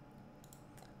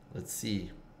 Let's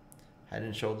see. Head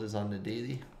and shoulders on the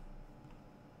daily.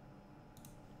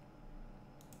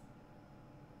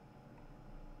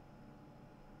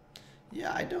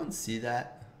 Yeah, I don't see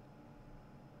that.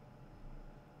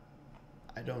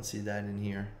 I don't see that in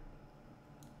here.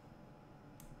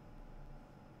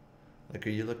 Like, are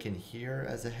you looking here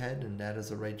as a head and that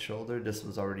as a right shoulder? This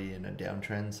was already in a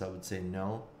downtrend, so I would say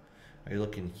no. Are you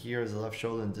looking here as a left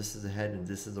shoulder and this is a head and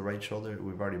this is the right shoulder?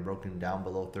 We've already broken down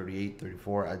below 38,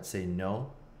 34. I'd say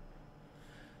no.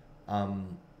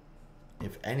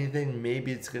 If anything,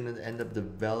 maybe it's going to end up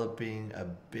developing a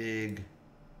big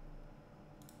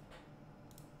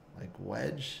like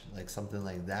wedge, like something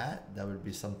like that. That would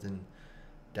be something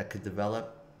that could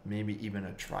develop. Maybe even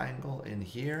a triangle in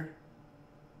here.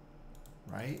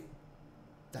 Right?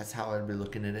 That's how I'd be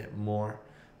looking at it more.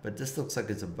 But this looks like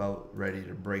it's about ready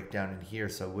to break down in here,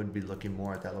 so I would be looking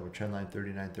more at that lower trend line,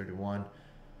 39.31.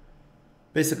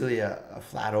 Basically a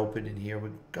flat open in here.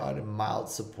 We've got a mild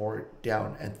support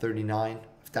down at 39.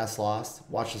 If that's lost,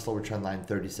 watch this lower trend line,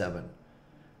 37.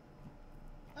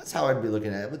 That's how I'd be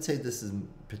looking at it. I would say this is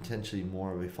potentially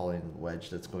more of a falling wedge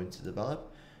that's going to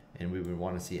develop, and we would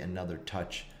want to see another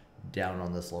touch down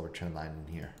on this lower trend line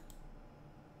in here.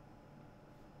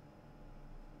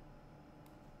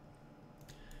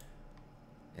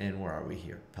 And where are we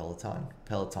here? Peloton.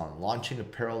 Peloton launching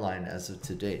apparel line as of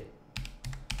today.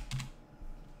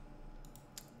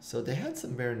 So they had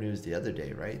some bear news the other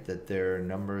day, right? That their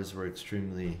numbers were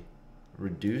extremely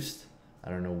reduced.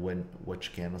 I don't know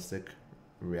which candlestick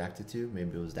reacted to.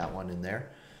 Maybe it was that one in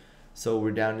there. So we're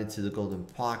down into the golden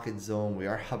pocket zone. We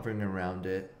are hovering around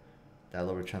it. That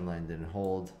lower trend line didn't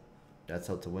hold. That's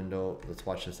out the window. Let's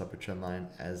watch this upper trend line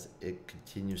as it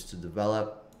continues to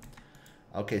develop.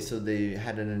 Okay, so they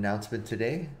had an announcement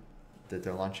today that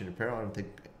they're launching apparel. I don't think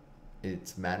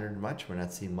it's mattered much. We're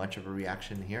not seeing much of a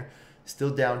reaction here.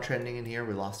 Still downtrending in here.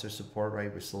 We lost our support,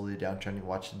 right? We're slowly downtrending.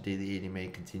 Watch the daily 80 MA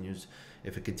continues.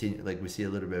 If it continues, like we see a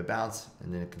little bit of bounce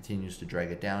and then it continues to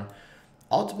drag it down.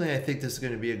 Ultimately, I think this is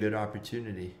going to be a good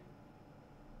opportunity,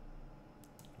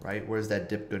 right? Where's that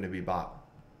dip going to be bought?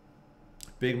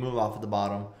 Big move off of the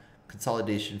bottom.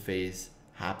 Consolidation phase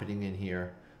happening in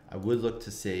here. I would look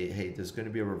to say, hey, there's going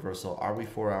to be a reversal. Are we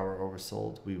 4-hour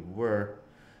oversold? We were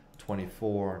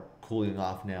 24, cooling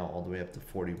off now all the way up to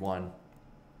 41.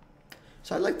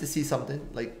 So I'd like to see something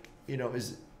like, you know,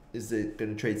 is it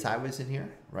going to trade sideways in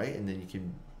here, right? And then you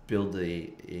can build a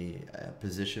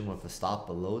position with a stop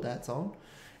below that zone.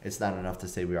 It's not enough to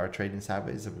say we are trading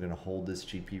sideways. If we're going to hold this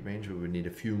GP range, we would need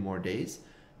a few more days.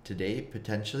 Today,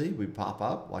 potentially, we pop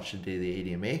up, watch the daily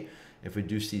 80 MA. If we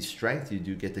do see strength, you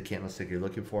do get the candlestick you're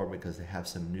looking for because they have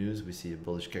some news. We see a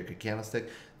bullish character candlestick.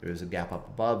 There is a gap up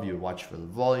above. You watch for the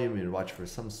volume. You watch for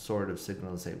some sort of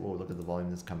signal to say, whoa, look at the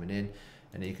volume that's coming in.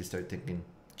 And then you can start thinking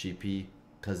GP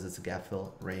because it's a gap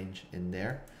fill range in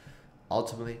there.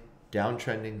 Ultimately,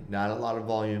 downtrending, not a lot of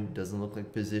volume. Doesn't look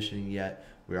like positioning yet.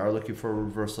 We are looking for a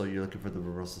reversal. You're looking for the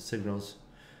reversal signals.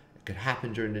 It could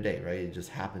happen during the day, right? It just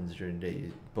happens during the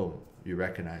day. Boom. You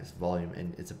recognize volume,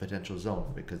 and it's a potential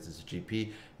zone because it's a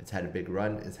GP. It's had a big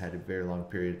run. It's had a very long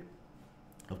period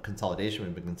of consolidation.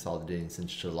 We've been consolidating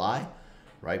since July,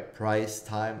 right? Price,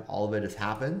 time, all of it has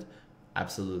happened.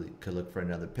 Absolutely. Could look for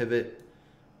another pivot,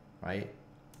 right?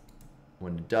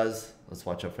 When it does, let's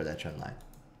watch out for that trend line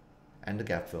and the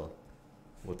gap fill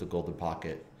with the golden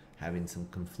pocket having some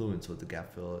confluence with the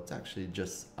gap fill. It's actually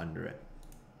just under it.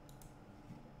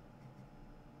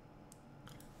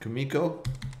 Kamiko.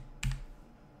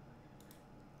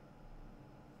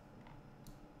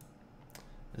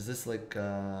 Is this like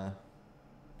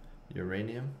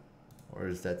uranium or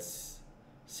is that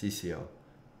CCO?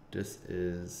 This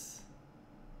is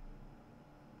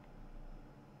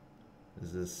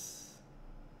Is this,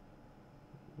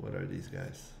 what are these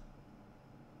guys?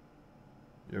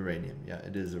 Uranium. Yeah,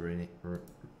 it is uranium.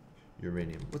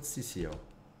 What's CCO?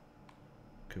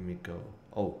 Kumiko.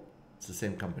 Oh, it's the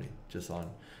same company, just on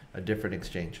a different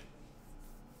exchange.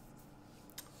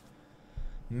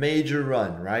 Major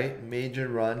run, right? Major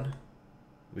run.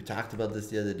 We talked about this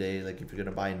the other day. Like, if you're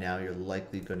gonna buy now, you're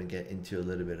likely gonna get into a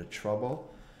little bit of trouble.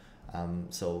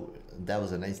 So that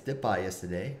was a nice dip buy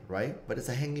yesterday, right? But it's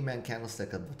a hanging man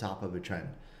candlestick at the top of a trend.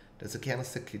 That's a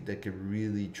candlestick that could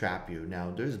really trap you.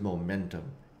 Now, there's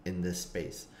momentum in this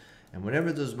space. And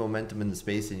whenever there's momentum in the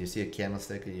space and you see a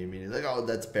candlestick and you immediately like, oh,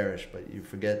 that's bearish, but you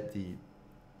forget the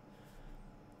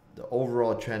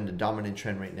overall trend, the dominant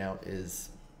trend right now is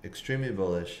extremely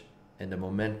bullish, and the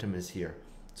momentum is here.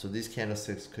 So these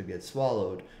candlesticks could get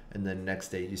swallowed, and then next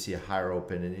day you see a higher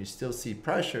open and you still see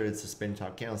pressure. It's a spin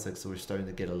top candlestick, so we're starting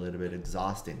to get a little bit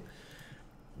exhausting.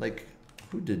 Like,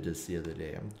 who did this the other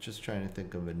day? I'm just trying to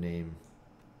think of a name.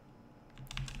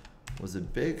 Was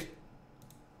it big?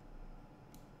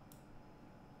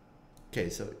 Okay,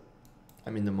 so I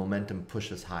mean, the momentum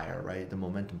pushes higher, right? The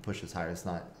momentum pushes higher. It's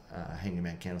not a hanging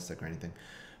man candlestick or anything,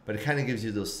 but it kind of gives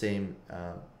you those same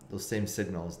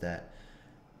signals that,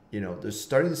 you know, they're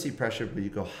starting to see pressure, but you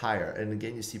go higher, and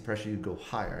again you see pressure, you go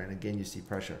higher, and again you see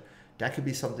pressure. That could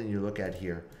be something you look at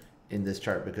here in this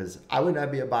chart, because I would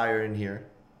not be a buyer in here,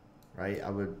 right? I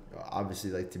would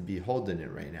obviously like to be holding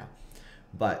it right now,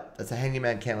 but that's a hanging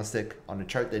man candlestick on a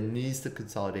chart that needs to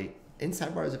consolidate.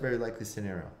 Inside bar is a very likely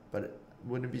scenario, but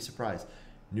wouldn't be surprised.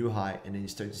 New high, and then you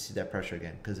start to see that pressure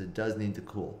again, because it does need to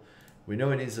cool. We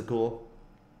know it needs to cool.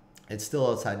 It's still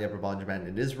outside the upper Bollinger Band.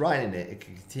 It is riding it. It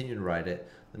can continue to ride it.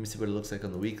 Let me see what it looks like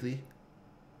on the weekly.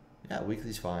 Yeah,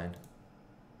 weekly's fine.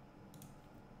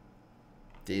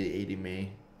 Daily 80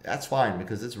 May. That's fine,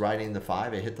 because it's riding the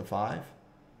 5. It hit the 5.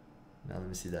 Now let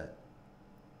me see that.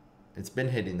 It's been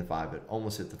hitting the 5. It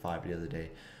almost hit the 5 the other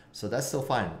day. So that's still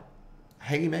fine.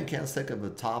 Hanging man candlestick at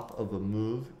the top of a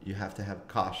move, you have to have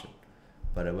caution,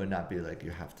 but it would not be like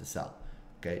you have to sell.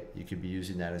 Okay, you could be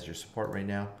using that as your support right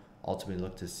now. Ultimately,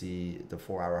 look to see the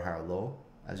 4-hour higher low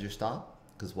as your stop,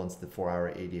 because once the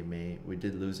 4-hour ADMA, we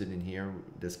did lose it in here.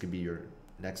 This could be your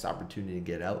next opportunity to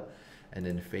get out, and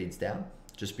then it fades down.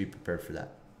 Just be prepared for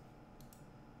that.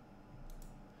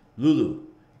 Lulu,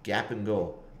 gap and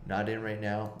go, not in right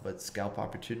now, but scalp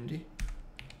opportunity.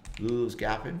 Lulu's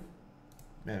gapping.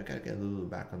 Man, we gotta get Lulu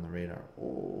back on the radar.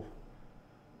 Oh.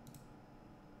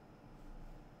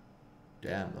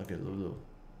 Damn, look at Lulu.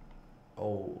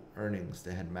 Oh, earnings.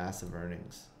 They had massive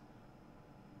earnings.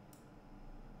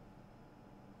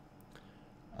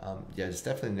 Yeah, it's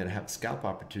definitely gonna have scalp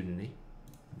opportunity,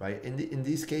 right? In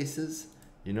these cases,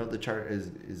 you know the chart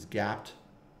is gapped.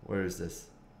 Where is this?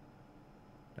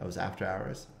 That was after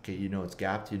hours. Okay, you know it's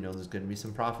gapped. You know there's gonna be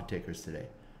some profit takers today,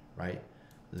 right?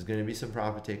 There's going to be some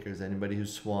profit takers. Anybody who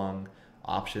swung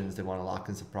options, they want to lock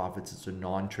in some profits. It's a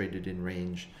non-traded in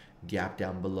range gap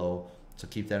down below. So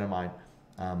keep that in mind.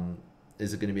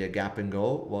 Is it going to be a gap and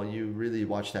go? Well, you really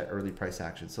watch that early price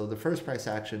action. So the first price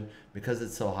action, because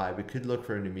it's so high, we could look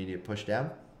for an immediate push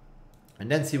down and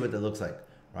then see what that looks like,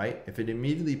 right? If it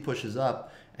immediately pushes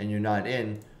up and you're not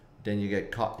in, then you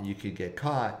get caught. You could get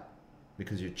caught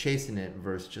because you're chasing it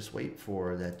versus just wait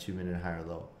for that 2-minute higher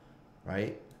low,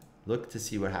 right? Look to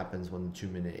see what happens when the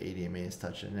 2-minute ADMA is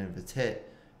touched, and then if it's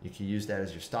hit, you can use that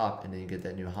as your stop, and then you get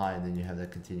that new high, and then you have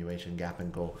that continuation gap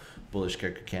and go bullish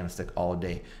character candlestick all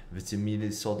day. If it's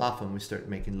immediately sold off and we start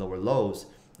making lower lows,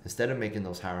 instead of making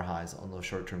those higher highs on those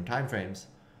short-term time frames,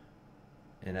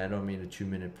 and I don't mean a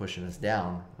 2-minute pushing us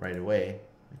down right away,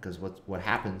 because what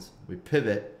happens, we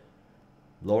pivot,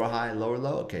 lower high, lower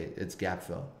low, okay, it's gap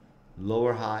fill.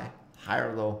 Lower high,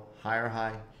 higher low, higher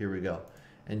high, here we go.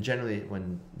 And generally,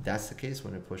 when that's the case,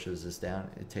 when it pushes us down,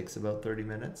 it takes about 30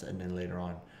 minutes, and then later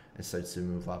on, it starts to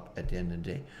move up at the end of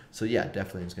the day. So yeah,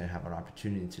 definitely it's going to have an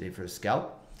opportunity today for a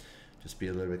scalp. Just be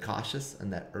a little bit cautious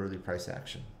in that early price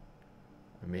action.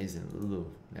 Amazing. Lulu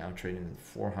now trading in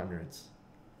the 400s.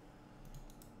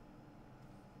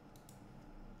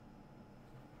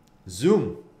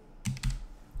 Zoom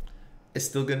is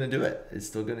still going to do it. It's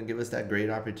still going to give us that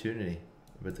great opportunity.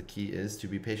 But the key is to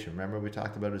be patient. Remember, we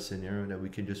talked about a scenario that we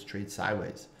can just trade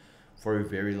sideways for a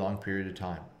very long period of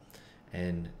time.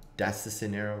 And that's the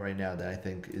scenario right now that I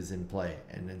think is in play.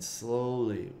 And then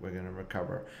slowly we're going to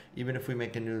recover. Even if we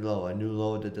make a new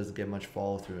low that doesn't get much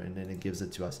follow through, and then it gives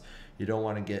it to us. You don't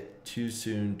want to get too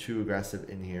soon, too aggressive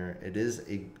in here. It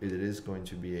is going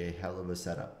to be a hell of a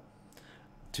setup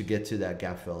to get to that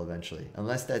gap fill eventually.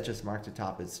 Unless that just marked the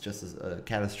top, it's just a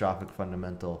catastrophic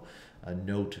fundamental a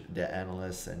note that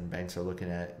analysts and banks are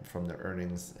looking at from their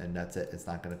earnings, and that's it. It's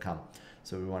not going to come.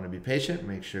 So we want to be patient,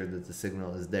 make sure that the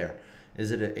signal is there.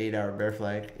 Is it an 8-hour bear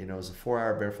flag? You know, it's a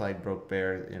 4-hour bear flag, broke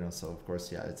bear, you know, so of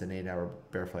course, yeah, it's an 8-hour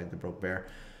bear flag that broke bear.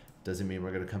 Doesn't mean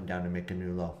we're going to come down and make a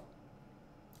new low.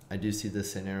 I do see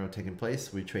this scenario taking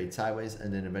place. We trade sideways,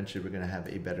 and then eventually we're going to have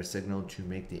a better signal to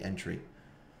make the entry.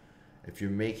 If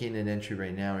you're making an entry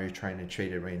right now or you're trying to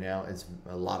trade it right now, it's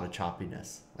a lot of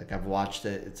choppiness. Like I've watched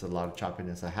it, it's a lot of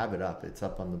choppiness. I have it up, it's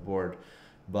up on the board,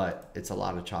 but it's a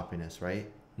lot of choppiness, right?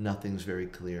 Nothing's very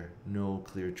clear, no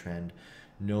clear trend,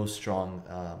 no strong,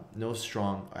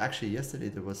 actually yesterday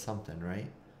there was something, right?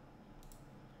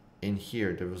 In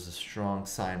here, there was a strong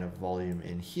sign of volume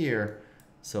in here.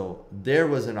 So there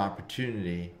was an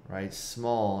opportunity, right?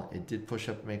 Small, it did push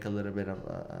up, make a little bit of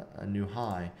a new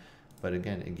high. But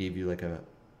again, it gave you like a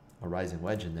rising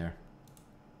wedge in there.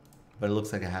 But it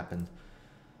looks like it happened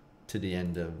to the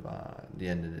end of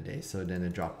the day. So then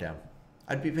it dropped down.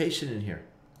 I'd be patient in here.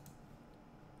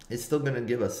 It's still going to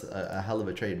give us a hell of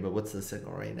a trade. But what's the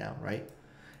signal right now, right?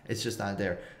 It's just not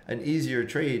there. An easier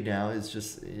trade now is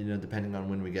just, you know, depending on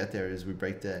when we get there, is we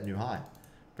break that new high.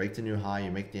 Break the new high.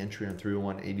 You make the entry on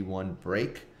 301.81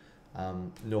 break.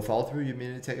 No follow through. You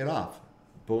immediately take it off.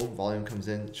 Boom, volume comes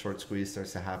in, short squeeze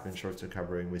starts to happen, shorts are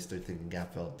covering, we start thinking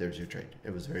gap fill, there's your trade.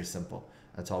 It was very simple.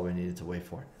 That's all we needed to wait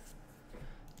for.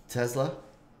 Tesla.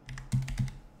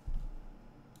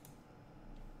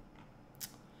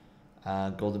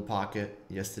 Golden pocket,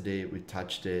 yesterday we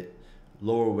touched it.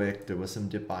 Lower wick, there was some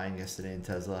dip buying yesterday in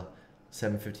Tesla.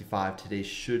 755, today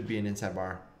should be an inside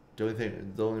bar. The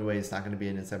only way it's not going to be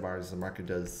an inside bar is the market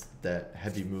does that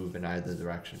heavy move in either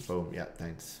direction. Boom. Yeah,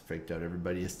 thanks. Freaked out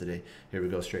everybody yesterday. Here we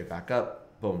go straight back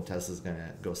up. Boom. Tesla's going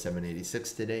to go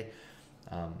 786 today.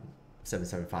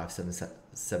 775,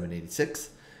 786.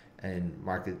 And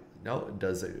market, no, it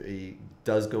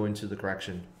does go into the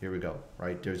correction. Here we go.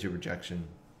 Right. There's your rejection.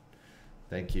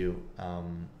 Thank you.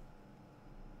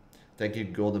 Thank you,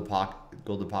 Golden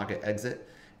Pocket exit.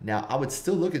 Now, I would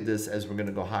still look at this as we're going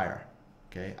to go higher.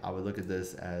 Okay, I would look at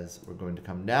this as we're going to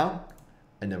come down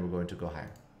and then we're going to go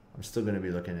higher. I'm still going to be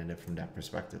looking at it from that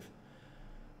perspective.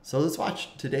 So let's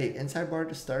watch today. Inside bar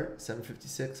to start,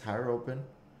 756, higher open,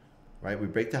 right? We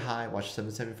break the high, watch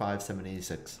 775,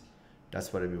 786.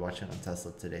 That's what I'll be watching on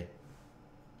Tesla today.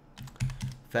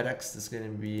 FedEx is going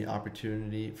to be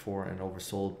opportunity for an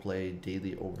oversold play,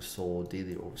 daily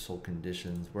oversold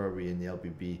conditions. Where are we in the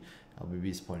LBB?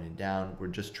 LBB is pointing down. We're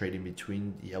just trading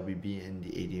between the LBB and the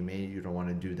ADMA. You don't want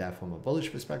to do that from a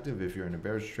bullish perspective. If you're in a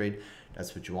bearish trade,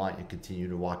 that's what you want. You continue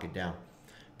to walk it down.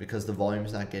 Because the volume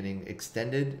is not getting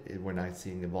extended, we're not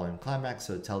seeing a volume climax,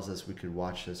 so it tells us we could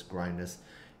watch this grind us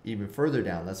even further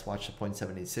down. Let's watch the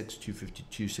 0.786,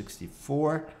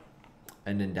 252.64,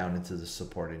 and then down into the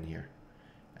support in here.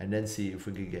 And then see if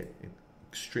we could get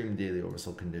extreme daily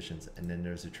oversold conditions, and then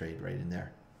there's a trade right in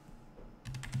there.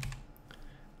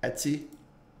 Etsy,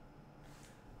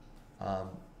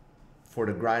 for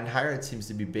the grind higher, it seems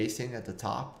to be basing at the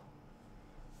top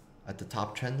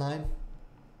trend line.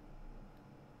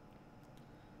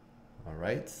 All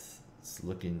right, it's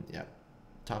looking, yeah,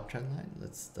 top trend line.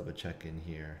 Let's double check in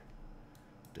here.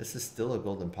 This is still a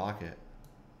golden pocket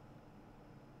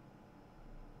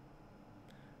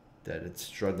that it's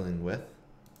struggling with.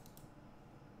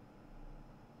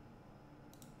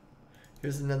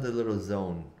 Here's another little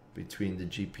zone between the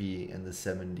GP and the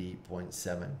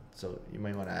 70.7. So you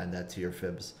might want to add that to your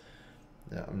fibs.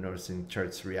 I'm noticing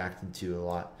charts reacting to a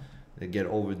lot. They get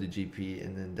over the GP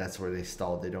and then that's where they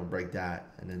stall. They don't break that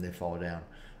and then they fall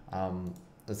down.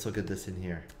 Let's look at this in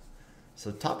here.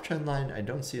 So top trend line, I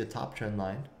don't see a top trend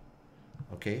line.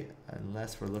 Okay,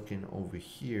 unless we're looking over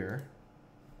here.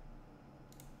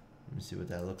 Let me see what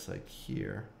that looks like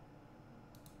here.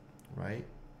 Right?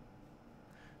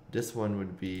 This one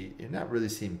would be, you're not really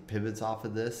seeing pivots off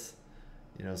of this.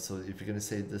 You know, so if you're going to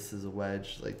say this is a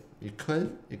wedge, like you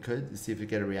could see if you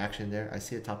get a reaction there. I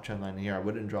see a top trend line here. I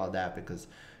wouldn't draw that because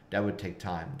that would take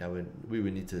time. We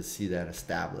would need to see that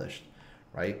established,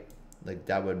 right? Like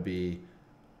that would be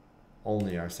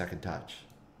only our second touch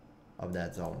of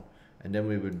that zone. And then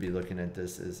we would be looking at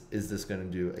this is this going to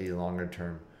do a longer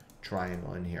term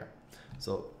triangle in here?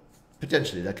 So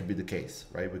potentially that could be the case,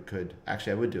 right? We could,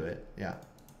 actually I would do it. Yeah,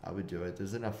 I would do it.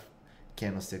 There's enough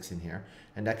candlesticks in here,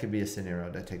 and that could be a scenario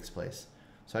that takes place.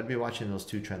 So I'd be watching those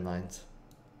two trend lines.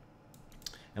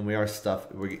 And we are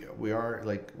stuffed. We are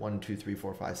like 1, 2, 3,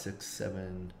 4, 5, 6,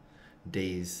 7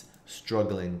 days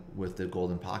struggling with the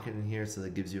golden pocket in here. So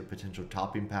that gives you a potential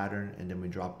topping pattern, and then we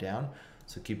drop down.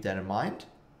 So keep that in mind.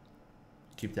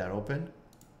 Keep that open.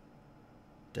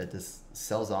 That this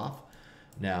sells off.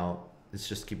 Now, It's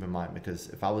just keep in mind, because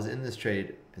if I was in this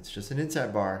trade, it's just an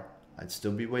inside bar, I'd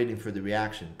still be waiting for the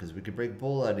reaction, because we could break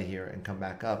bull out of here and come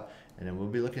back up, and then we'll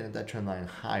be looking at that trend line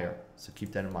higher. So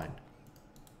keep that in mind.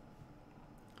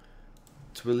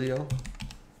 Twilio,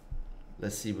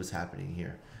 let's see what's happening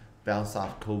here. Bounce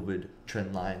off COVID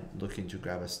trend line, looking to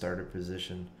grab a starter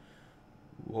position.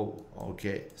 Whoa,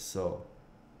 okay, so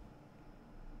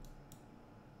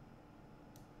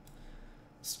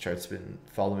this chart's been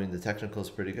following the technicals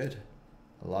pretty good.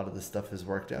 A lot of the stuff has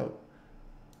worked out.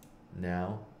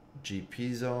 Now,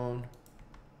 GP zone,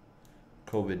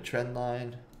 COVID trend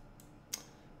line.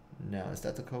 Now, is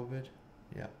that the COVID?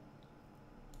 Yeah.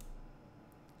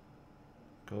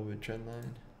 COVID trend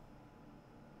line.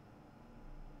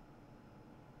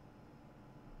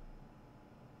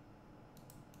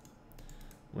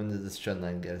 When did this trend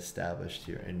line get established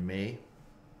here? In May.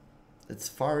 It's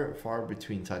far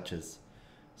between touches.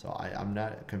 So I'm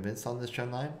not convinced on this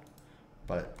trend line.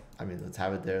 But, I mean, let's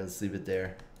have it there. Let's leave it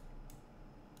there.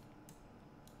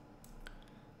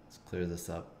 Let's clear this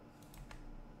up.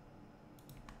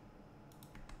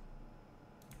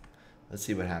 Let's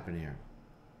see what happened here.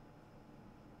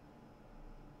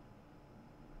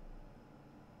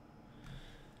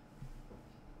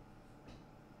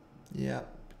 Yeah,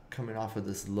 coming off of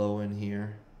this low in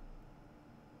here.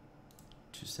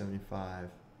 275.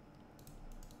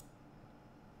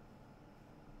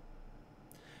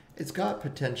 It's got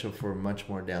potential for much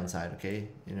more downside, okay?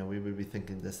 You know, we would be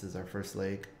thinking this is our first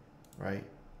leg, right?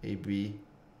 A, B,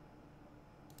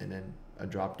 and then a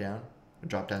drop down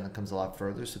that comes a lot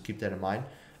further, so keep that in mind.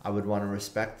 I would want to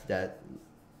respect that,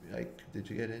 like, did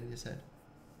you get in, you said?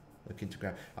 Looking to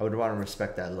grab. I would want to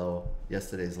respect that low,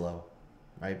 yesterday's low,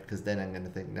 right? Because then I'm going to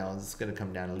think, no, this is going to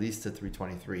come down at least to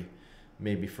 323,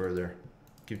 maybe further.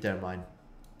 Keep that in mind.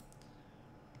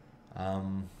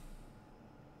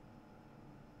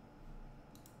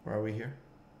 Where are we here?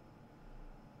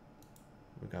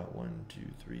 We got 1, 2,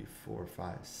 3, 4,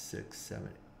 5, 6, 7,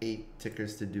 8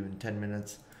 tickers to do in 10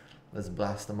 minutes. Let's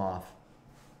blast them off.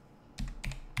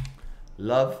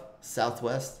 Love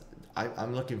Southwest.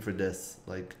 I'm looking for this,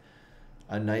 like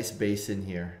a nice base in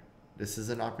here. This is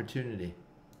an opportunity.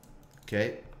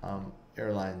 Okay,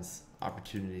 airlines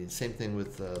opportunity. Same thing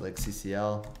with like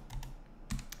CCL,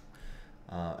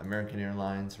 American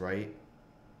Airlines, right?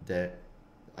 That,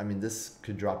 I mean, this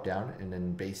could drop down and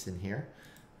then base in here.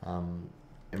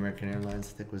 American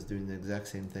Airlines, I think, was doing the exact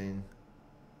same thing,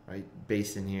 right?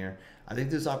 Base in here. I think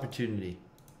there's opportunity.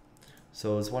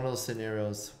 So it's one of those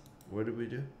scenarios. What did we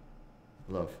do?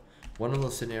 Love. One of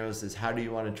those scenarios is, how do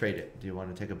you want to trade it? Do you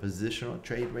want to take a positional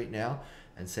trade right now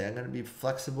and say, I'm going to be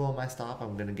flexible in my stop.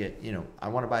 I'm going to get, you know, I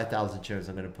want to buy 1,000 shares.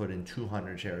 I'm going to put in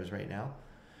 200 shares right now.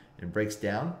 It breaks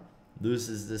down,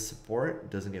 loses this support,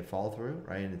 doesn't get follow through,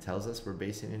 right? And it tells us we're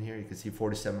basing in here. You can see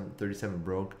 47.37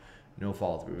 broke, no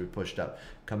follow through. We pushed up,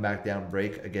 come back down,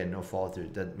 break again, no follow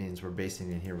through. That means we're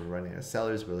basing in here. We're running as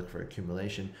sellers. We're looking for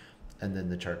accumulation, and then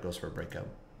the chart goes for a breakout.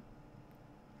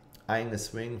 Eyeing the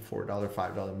swing, $4,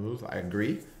 $5 move. I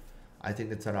agree. I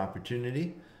think it's an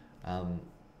opportunity,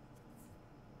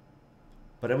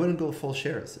 but I wouldn't go full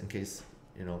shares in case,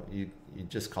 you know, you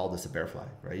just call this a bear flag,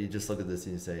 right? You just look at this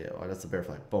and you say, oh, that's a bear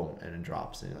flag, boom, and it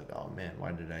drops, and you're like, oh man,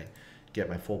 why did I get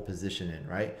my full position in,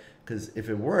 right? Because if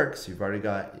it works, you've already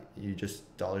got, you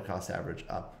just dollar cost average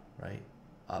up, right?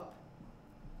 Up.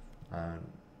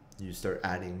 You start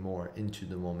adding more into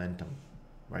the momentum,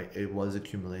 right? It was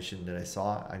accumulation that I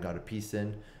saw. I got a piece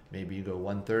in. Maybe you go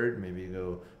 1/3, maybe you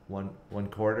go one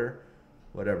quarter,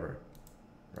 whatever,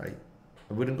 right?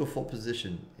 I wouldn't go full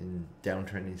position in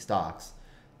downtrending stocks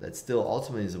that still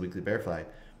ultimately is a weekly bear flag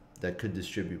that could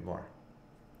distribute more.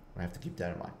 I have to keep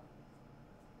that in mind.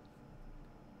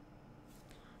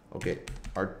 Okay,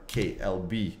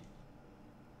 RKLB.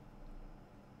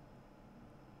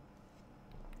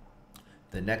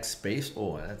 The next space,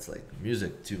 oh, that's like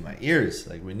music to my ears.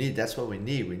 Like that's what we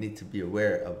need. We need to be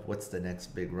aware of what's the next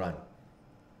big run.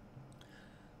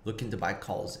 Looking to buy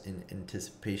calls in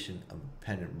anticipation of a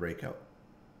pennant breakout.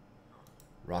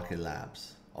 Rocket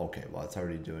Labs. Okay, well, it's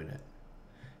already doing it.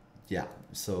 Yeah,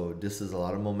 so this is a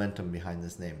lot of momentum behind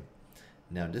this name.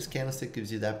 Now, this candlestick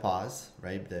gives you that pause,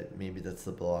 right? That maybe that's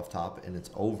the blow off top and it's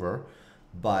over,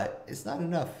 but it's not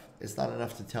enough. It's not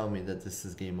enough to tell me that this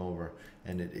is game over.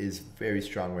 And it is very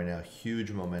strong right now.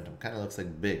 Huge momentum. Kind of looks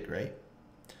like big, right?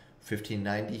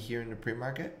 1590 here in the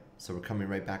pre-market. So we're coming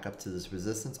right back up to this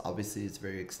resistance. Obviously, it's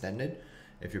very extended.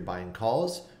 If you're buying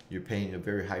calls, you're paying a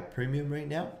very high premium right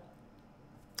now.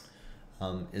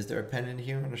 Is there a pennant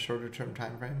here on a shorter term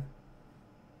time frame?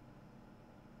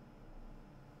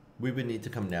 We would need to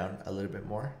come down a little bit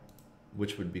more,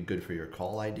 which would be good for your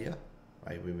call idea,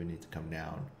 right? We would need to come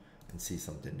down and see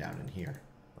something down in here,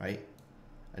 right?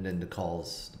 And then the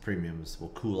calls, the premiums will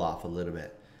cool off a little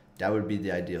bit. That would be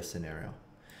the ideal scenario.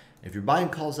 If you're buying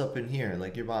calls up in here,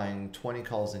 like you're buying 20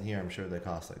 calls in here, I'm sure they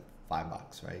cost like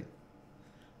 $5, right?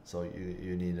 So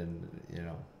you need an, you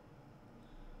know,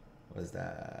 what is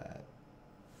that?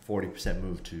 40%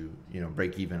 move to, you know,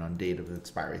 break even on date of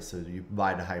expiry. So you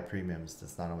buy the high premiums.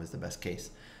 That's not always the best case.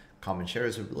 Common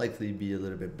shares would likely be a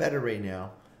little bit better right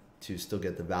now to still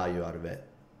get the value out of it.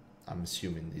 I'm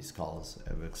assuming these calls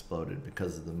have exploded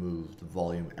because of the move, the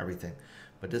volume, everything.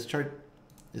 But this chart,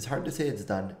 it's hard to say it's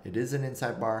done. It is an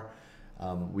inside bar.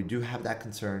 We do have that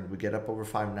concern. We get up over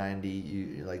 590.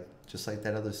 You like, just like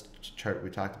that other chart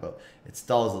we talked about, it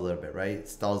stalls a little bit, right? It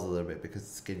stalls a little bit because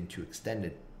it's getting too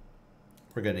extended.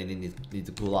 We're going to need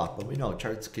to cool off, but we know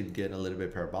charts could get a little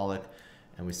bit parabolic,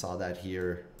 and we saw that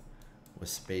here with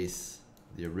space,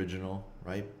 the original,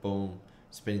 right? Boom,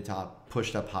 spinning top,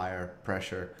 pushed up higher,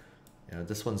 pressure. You know,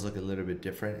 this one's looking a little bit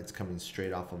different. It's coming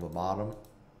straight off of a bottom,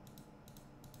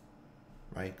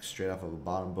 right? Straight off of a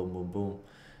bottom, boom, boom, boom.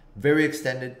 Very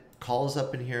extended. Calls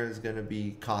up in here is going to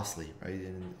be costly, right?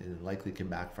 And it likely can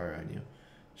backfire on you.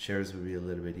 Shares would be a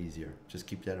little bit easier. Just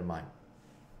keep that in mind.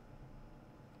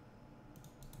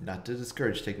 Not to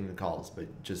discourage taking the calls,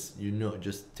 but just, you know,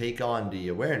 just take on the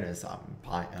awareness.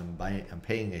 I'm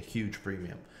paying a huge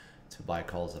premium to buy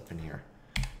calls up in here.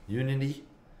 Unity.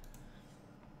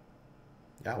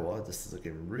 Yeah, well, this is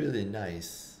looking really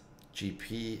nice.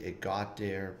 GP, it got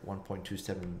there.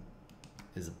 1.27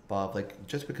 is above. Like,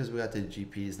 just because we got the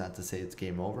GP is not to say it's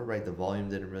game over, right? The volume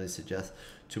didn't really suggest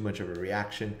too much of a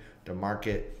reaction. The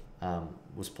market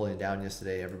was pulling down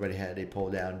yesterday. Everybody had a pull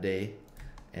down day,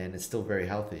 and it's still very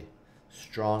healthy.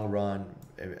 Strong run,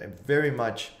 very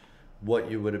much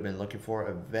what you would have been looking for.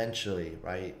 Eventually,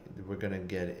 right, we're gonna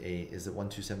get a, is it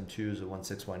 1272, is it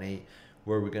 1618,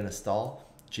 where we're gonna stall.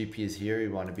 GP is here,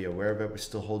 you want to be aware of it. We're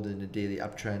still holding the daily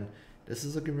uptrend. This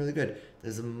is looking really good.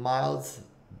 There's a mild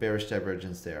bearish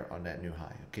divergence there on that new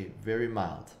high. Okay, very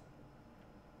mild,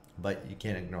 but you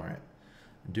can't ignore it.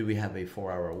 Do we have a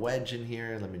 4-hour wedge in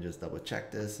here? Let me just double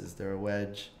check this. Is there a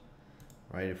wedge?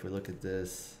 Right, if we look at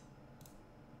this,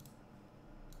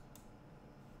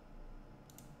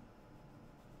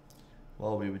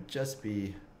 well, we would just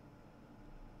be,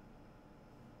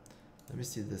 let me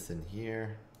see this in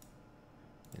here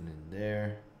and in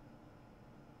there.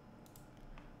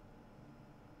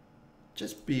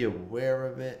 Just be aware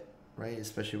of it, right?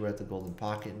 Especially we're at the golden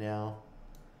pocket now.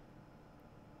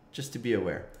 Just to be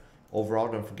aware. Overall,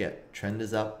 don't forget, trend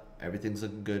is up. Everything's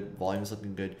looking good. Volume's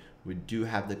looking good. We do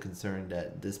have the concern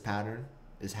that this pattern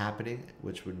is happening,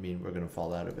 which would mean we're going to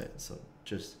fall out of it. So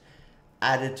just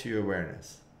add it to your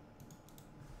awareness,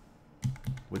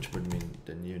 which would mean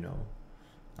then, you know,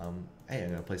 hey, I'm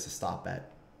going to place a stop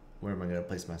at. Where am I going to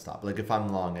place my stop? Like if I'm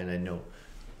long, and I know,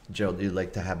 Gerald, you'd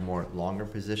like to have more longer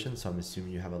positions, so I'm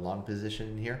assuming you have a long position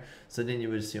in here. So then you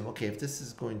would assume, okay, if this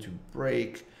is going to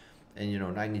break, and, you know,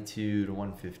 92 to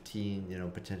 115, you know,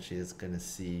 potentially it's going to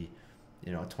see,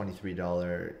 you know, a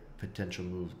 $23 potential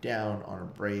move down on a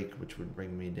break, which would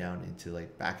bring me down into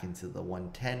like back into the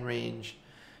 110 range.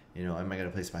 You know, am I going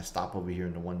to place my stop over here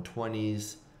in the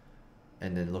 120s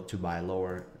and then look to buy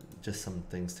lower? Just some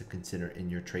things to consider in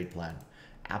your trade plan.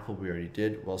 Apple, we already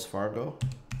did. Wells Fargo.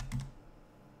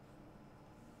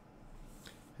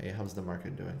 Hey, how's the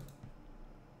market doing?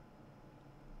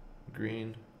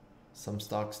 Green. Some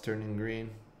stocks turning green.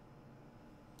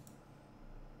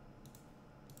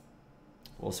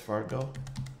 Wells Fargo.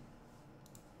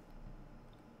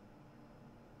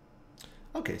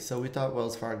 Okay, so we thought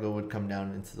Wells Fargo would come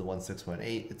down into the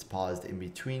 1618. It's paused in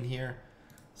between here.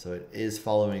 So it is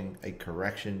following a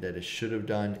correction that it should have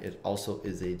done. It also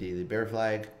is a daily bear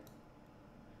flag.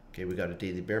 Okay, we got a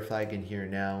daily bear flag in here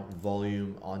now.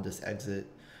 Volume on this exit.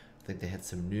 I think they had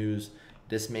some news.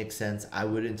 This makes sense. I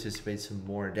would anticipate some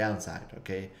more downside,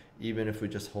 okay? Even if we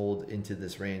just hold into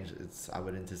this range, I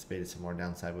would anticipate some more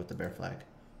downside with the bear flag.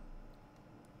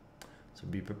 So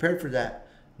be prepared for that.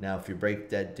 Now, if you break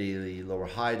that daily lower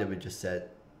high that we just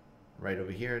set right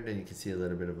over here, then you can see a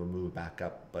little bit of a move back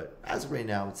up. But as of right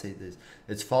now, I would say this,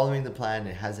 it's following the plan.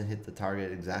 It hasn't hit the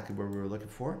target exactly where we were looking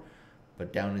for,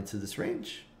 but down into this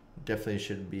range, definitely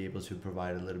should be able to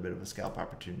provide a little bit of a scalp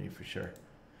opportunity for sure.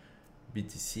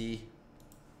 BTC,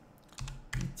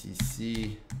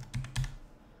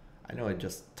 I know I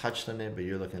just touched on it, but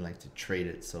you're looking like to trade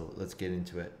it, so let's get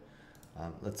into it.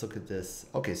 Let's look at this.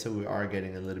 Okay, so we are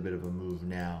getting a little bit of a move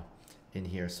now in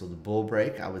here. So the bull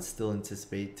break, I would still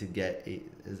anticipate to get a,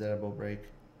 is that a bull break?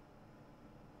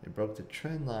 It broke the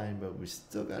trend line, but we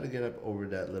still got to get up over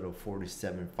that little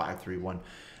 47,531.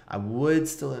 I would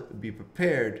still be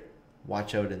prepared.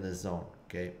 Watch out in this zone.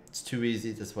 Okay, it's too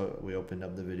easy. That's what we opened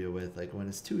up the video with. Like when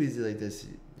it's too easy like this,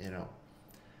 you know,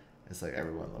 it's like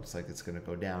everyone looks like it's gonna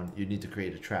go down. You need to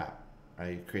create a trap,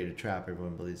 right? You create a trap.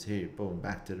 Everyone believes, hey, boom,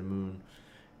 back to the moon,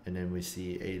 and then we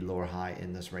see a lower high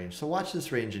in this range. So watch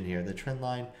this range in here. The trend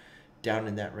line down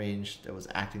in that range that was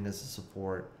acting as a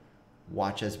support.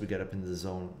 Watch as we get up into the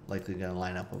zone. Likely gonna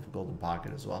line up with a golden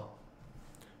pocket as well.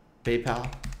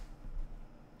 PayPal.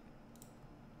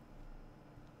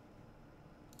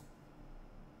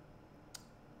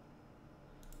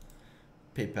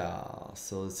 PayPal.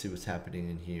 So let's see what's happening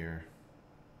in here.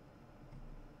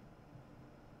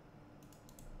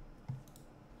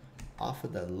 Off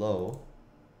of that low,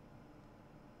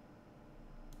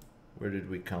 where did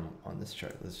we come on this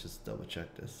chart? Let's just double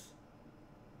check this.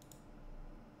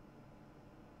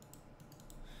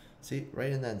 See,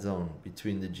 right in that zone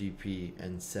between the GP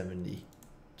and 70.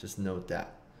 Just note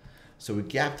that. So we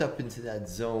gapped up into that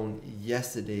zone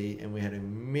yesterday and we had a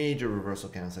major reversal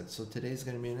candlestick. So today's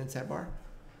going to be an inside bar.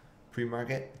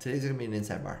 Pre-market, today's going to be an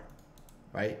inside bar,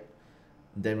 right?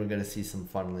 Then we're going to see some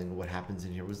funneling. What happens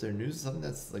in here? Was there news? Something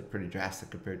that's like pretty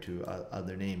drastic compared to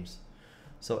other names.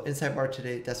 So inside bar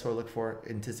today, that's what I look for.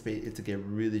 Anticipate it to get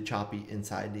really choppy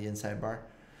inside the inside bar.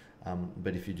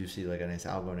 But if you do see like a nice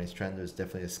algo, nice trend, there's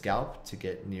definitely a scalp to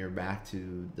get near back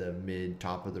to the mid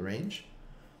top of the range.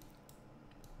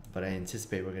 But I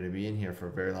anticipate we're going to be in here for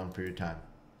a very long period of time.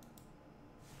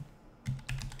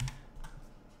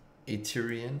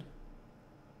 Ethereum.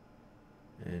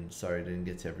 And sorry, I didn't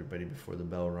get to everybody before the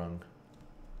bell rung.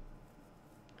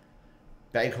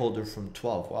 Bag holder from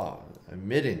 12. Wow,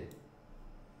 emitting.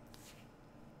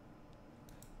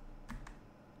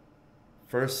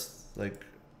 First, like,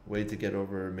 way to get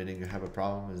over admitting you have a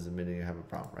problem is admitting you have a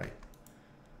problem, right?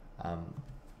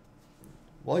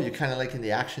 Well, you're kind of liking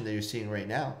the action that you're seeing right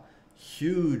now.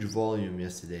 Huge volume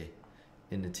yesterday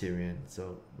in Ethereum.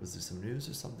 So was there some news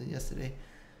or something yesterday?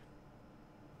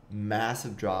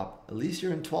 Massive drop. At least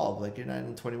you're in 12. Like you're not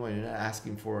in 21. You're not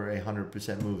asking for a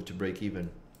 100% move to break even.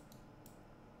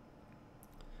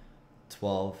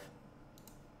 12.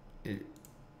 It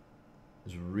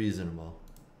is reasonable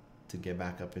to get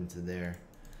back up into there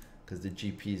because the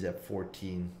GP is at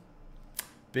 14.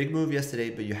 Big move yesterday,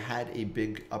 but you had a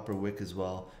big upper wick as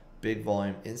well. Big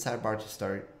volume, inside bar to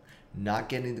start. Not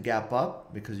getting the gap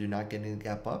up, because you're not getting the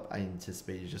gap up, I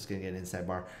anticipate you're just going to get an inside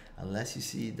bar unless you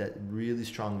see that really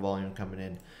strong volume coming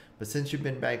in. But since you've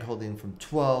been bag holding from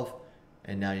 12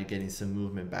 and now you're getting some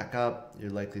movement back up, you're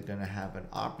likely going to have an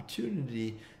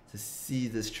opportunity to see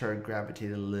this chart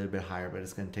gravitate a little bit higher, but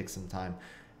it's going to take some time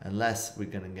unless we're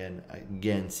going to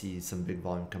again see some big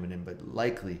volume coming in. But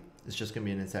likely it's just going to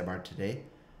be an inside bar today.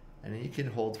 And then you can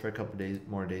hold for a couple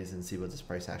more days and see what this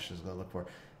price action is going to look for.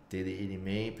 Daily 80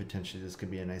 May, potentially this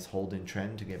could be a nice holding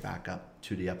trend to get back up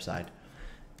to the upside.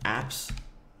 Apps,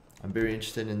 I'm very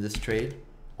interested in this trade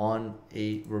on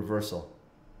a reversal.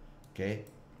 Okay,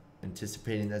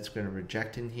 anticipating that's going to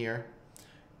reject in here,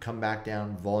 come back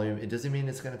down, volume. It doesn't mean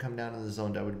it's going to come down in the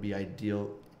zone. That would be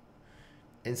ideal.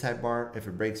 Inside bar, if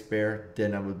it breaks bear,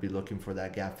 then I would be looking for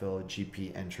that gap fill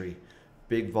GP entry.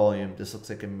 Big volume. This looks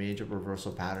like a major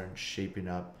reversal pattern shaping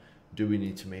up. Do we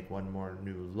need to make one more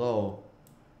new low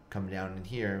come down in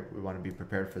here? We want to be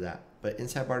prepared for that. But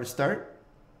inside bar to start.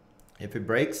 If it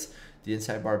breaks, the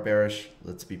inside bar bearish,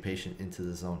 let's be patient into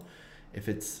the zone. If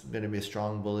it's going to be a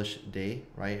strong bullish day,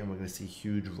 right, and we're going to see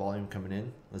huge volume coming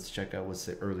in, let's check out what's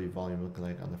the early volume looking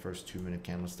like on the first 2-minute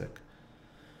candlestick.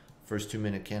 First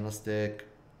 2-minute candlestick.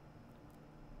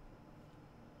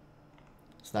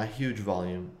 It's not huge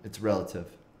volume. It's relative,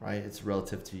 right? It's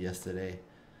relative to yesterday.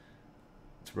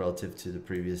 It's relative to the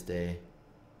previous day.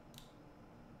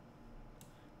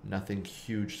 Nothing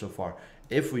huge so far.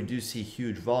 If we do see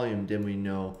huge volume, then we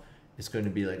know it's going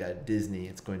to be like at Disney.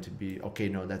 It's going to be, okay,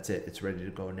 no, that's it. It's ready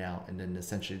to go now. And then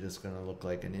essentially this is going to look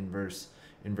like an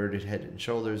inverted head and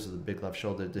shoulders with a big left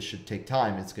shoulder. This should take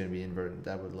time. It's going to be inverted.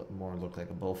 That would more look like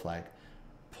a bull flag.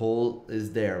 Pull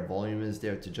is there. Volume is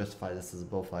there to justify this as a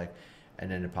bull flag. And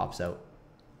then it pops out.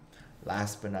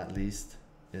 Last but not least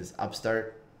is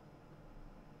Upstart.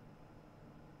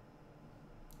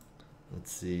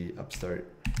 Let's see,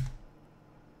 Upstart.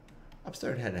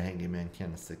 Upstart had a hanging man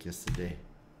candlestick yesterday,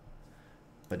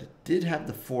 but it did have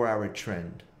the 4-hour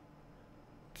trend.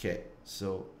 Okay,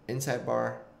 so inside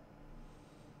bar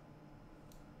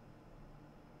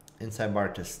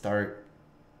to start.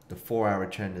 The 4-hour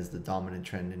trend is the dominant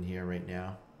trend in here right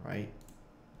now, right?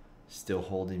 Still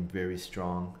holding very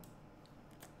strong.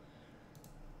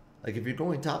 Like if you're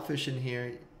going top fish in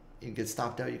here, you get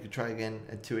stopped out, you could try again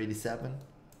at 287.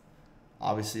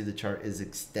 Obviously the chart is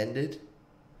extended.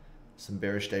 Some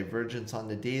bearish divergence on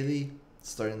the daily,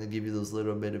 starting to give you those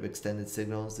little bit of extended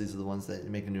signals. These are the ones that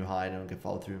make a new high, don't get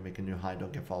follow through, make a new high,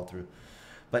 don't get follow through.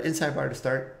 But inside bar to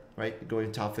start, right?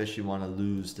 Going top fish, you want to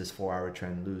lose this 4-hour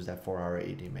trend, lose that 4-hour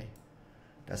ADMA.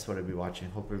 That's what I'll be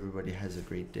watching. Hope everybody has a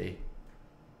great day.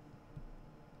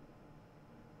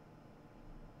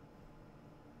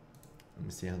 Let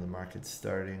me see how the market's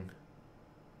starting.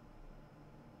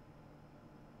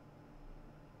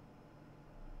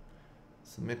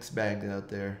 Some mixed bag out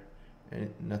there.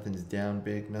 And nothing's down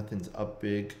big, nothing's up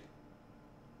big.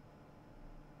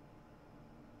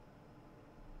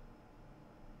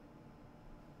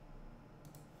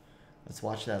 Let's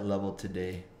watch that level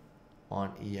today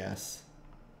on ES.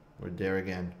 We're there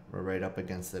again. We're right up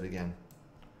against it again.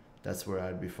 That's where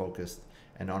I'd be focused.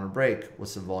 And on a break,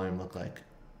 what's the volume look like?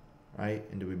 Right?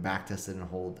 And do we back test it and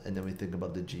hold? And then we think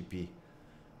about the GP.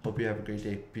 Hope you have a great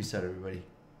day. Peace out, everybody.